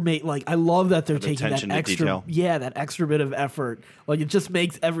glad they're I love that they're taking that extra, that extra bit of effort. Like it just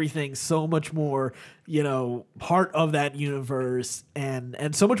makes everything so much more, part of that universe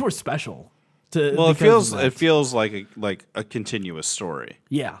and so much more special. It feels like a continuous story.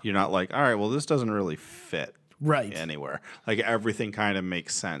 Yeah. You're not like, all right, well, this doesn't really fit right anywhere. Like everything kind of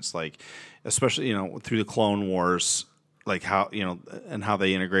makes sense. Like especially, through the Clone Wars, like how, and how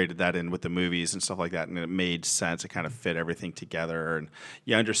they integrated that in with the movies and stuff like that, and it made sense. It kind of fit everything together, and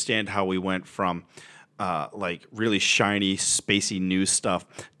you understand how we went from like really shiny, spacey new stuff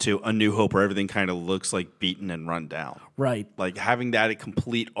to A New Hope, where everything kind of looks like beaten and run down. Right. Like having that a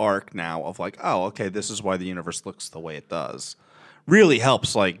complete arc now of like, oh, okay, this is why the universe looks the way it does, really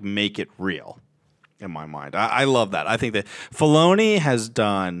helps like make it real in my mind. I love that. I think that Filoni has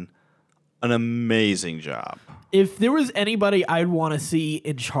done an amazing job. If there was anybody I'd want to see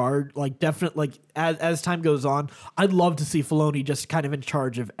in charge, like definitely, like as time goes on, I'd love to see Filoni just kind of in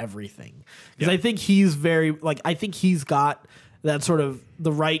charge of everything, because I think he's I think he's got that sort of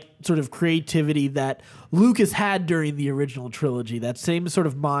the right sort of creativity that Lucas had during the original trilogy. That same sort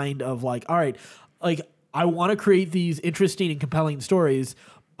of mind of like, all right, like I want to create these interesting and compelling stories,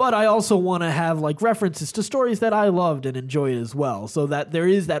 but I also want to have like references to stories that I loved and enjoyed as well, so that there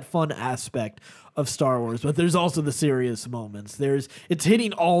is that fun aspect of Star Wars, but there's also the serious moments. It's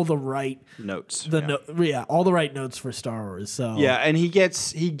hitting all the right notes. All the right notes for Star Wars. So yeah, and he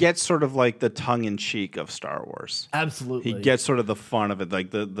gets sort of like the tongue in cheek of Star Wars. Absolutely, he gets sort of the fun of it,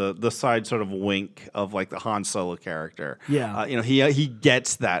 like the side sort of wink of like the Han Solo character. Yeah, he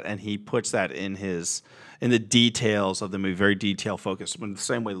gets that, and he puts that in the details of the movie, very detail focused, the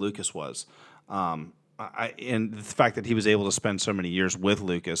same way Lucas was. And the fact that he was able to spend so many years with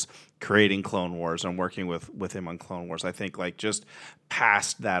Lucas creating Clone Wars and working with him on Clone Wars, I think like just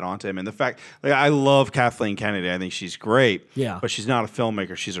passed that on to him. And the fact, like, I love Kathleen Kennedy. I think she's great. Yeah. But she's not a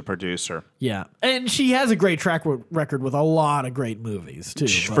filmmaker. She's a producer. Yeah. And she has a great track record with a lot of great movies too.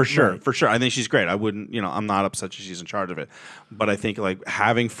 For sure. I think she's great. I wouldn't, I'm not upset that she's in charge of it. But I think like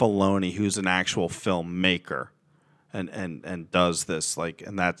having Filoni, who's an actual filmmaker, and does this, like,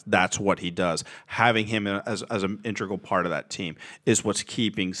 and that's what he does. Having him as an integral part of that team is what's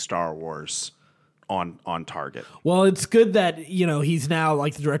keeping Star Wars on target. Well, it's good that he's now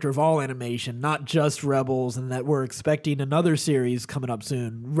like the director of all animation, not just Rebels, and that we're expecting another series coming up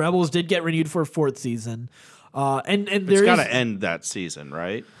soon. Rebels did get renewed for a 4th season, and it's got to end that season,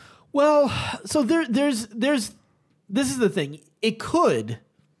 right? Well, so there's this is the thing. It could.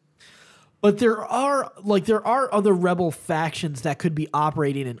 But there are other rebel factions that could be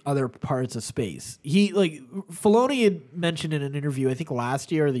operating in other parts of space. Filoni had mentioned in an interview, I think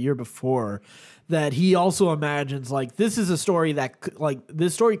last year or the year before, that he also imagines like this is a story that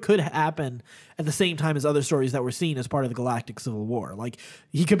this story could happen at the same time as other stories that we're seeing as part of the Galactic Civil War. Like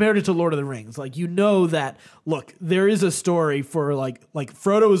he compared it to Lord of the Rings. Like that look, there is a story for like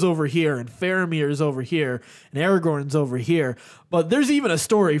Frodo is over here and Faramir is over here and Aragorn's over here, but there's even a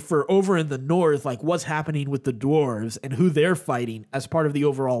story for over in the north, like what's happening with the dwarves and who they're fighting as part of the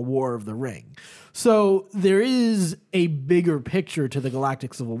overall War of the Ring. So there is a bigger picture to the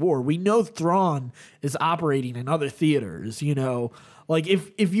Galactic Civil War. We know Thrawn is operating in other theaters, Like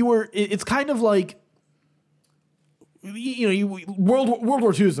if you were, it's kind of like, World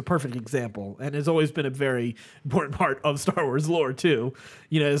War II is a perfect example, and has always been a very important part of Star Wars lore too.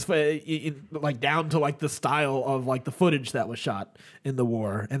 Like down to like the style of like the footage that was shot in the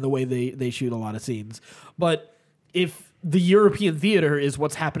war and the way they shoot a lot of scenes. But if the European theater is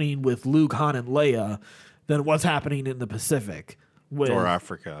what's happening with Luke, Han, and Leia, then what's happening in the Pacific or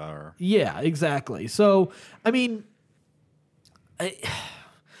Africa, or yeah, exactly. So I mean, I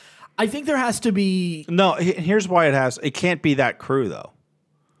think there has to be here's why it can't be that crew though.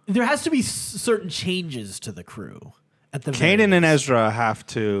 There has to be certain changes to the crew at the Kanan and Ezra have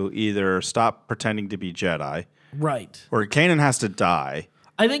to either stop pretending to be Jedi, right, or Kanan has to die.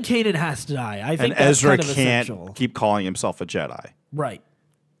 I think Kanan has to die. I think and that's Ezra kind of can't essential. Keep calling himself a Jedi. Right.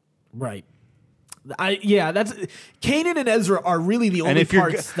 That's Kanan and Ezra are really the only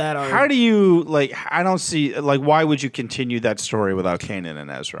parts that are. How do you like? I don't see like why would you continue that story without Kanan and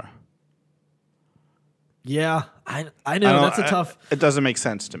Ezra? Yeah, I know that's a tough. It doesn't make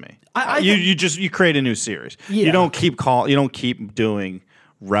sense to me. You create a new series. Yeah. You don't keep doing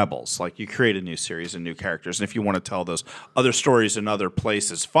Rebels. Like you create a new series and new characters, and if you want to tell those other stories in other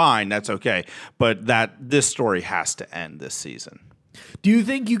places, fine, that's okay. But this story has to end this season. Do you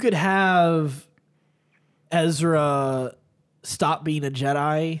think you could have Ezra stop being a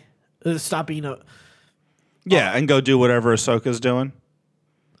Jedi, stop being a and go do whatever Ahsoka's doing?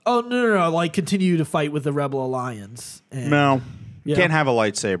 Oh no! Like continue to fight with the Rebel Alliance. No, you can't have a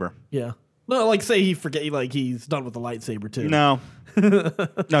lightsaber. Yeah. No, like say he's done with the lightsaber too. No.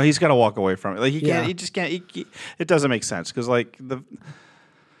 No, he's got to walk away from it. Like he can't. He just can't. It doesn't make sense because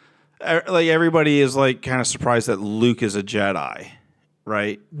everybody is like kind of surprised that Luke is a Jedi,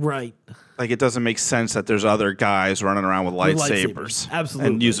 right? Right. Like it doesn't make sense that there's other guys running around with lightsabers.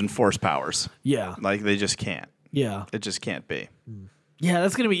 Absolutely. And using force powers. Yeah. Like they just can't. Yeah. It just can't be. Yeah,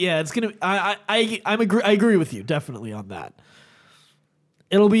 that's gonna be. Yeah, it's gonna. I agree with you definitely on that.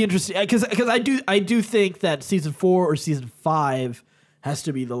 It'll be interesting because I do think that season 4 or season 5 has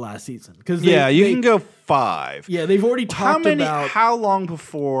to be the last season. Because you can go 5. Yeah, they've already talked about how long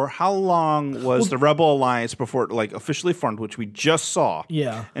was the Rebel Alliance before it like officially formed, which we just saw.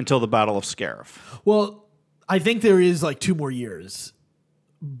 Yeah. Until the Battle of Scarif. Well, I think there is like 2 more years.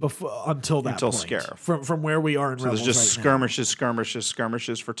 Until point, Scarif. From where we are in Rebels there's just right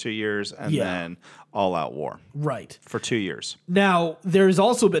skirmishes for 2 years, and then all-out war. Right. For 2 years. Now, there's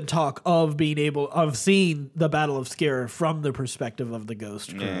also been talk of seeing the Battle of Scarif from the perspective of the Ghost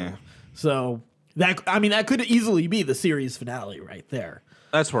crew. Yeah. So that could easily be the series finale right there.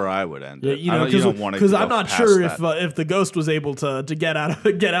 That's where I would end it. You know, because I'm not sure if the Ghost was able to get out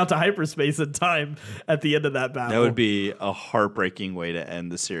to hyperspace in time at the end of that battle. That would be a heartbreaking way to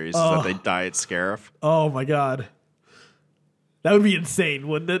end the series. Is that they die at Scarif. Oh my god, that would be insane,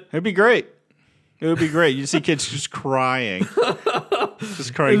 wouldn't it? It'd be great. It would be great. You see kids just crying,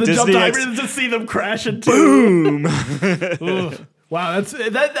 just crying. Disney to see them crash into boom. Wow, that's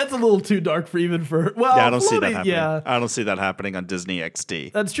a little too dark for even for I don't see that happening. Yeah. I don't see that happening on Disney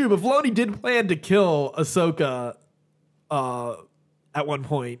XD. That's true, but Filoni did plan to kill Ahsoka at one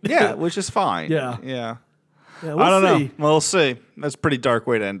point. Yeah, which is fine. Yeah. I don't know. We'll see. That's a pretty dark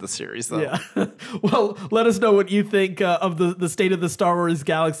way to end the series, though. Yeah. Well, let us know what you think of the state of the Star Wars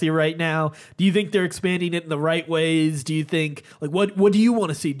galaxy right now. Do you think they're expanding it in the right ways? Do you think what do you want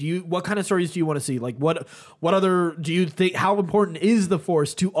to see? What kind of stories do you want to see? Like what other do you think? How important is the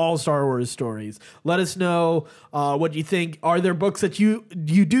Force to all Star Wars stories? Let us know what you think. Are there books that you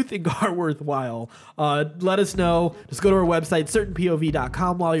do think are worthwhile? Let us know. Just go to our website,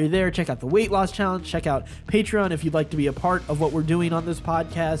 certainpov.com. While you're there, check out the weight loss challenge. Check out Patreon if you'd like to be a part of what we're doing on this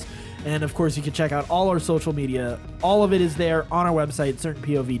podcast. And of course, you can check out all our social media. All of it is there on our website,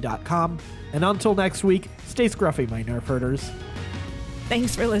 certainpov.com. And until next week, stay scruffy, my nerf herders.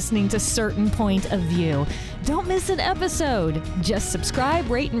 Thanks for listening to Certain Point of View. Don't miss an episode. Just subscribe,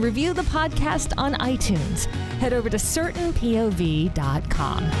 rate, and review the podcast on iTunes. Head over to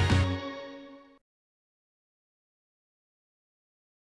certainpov.com.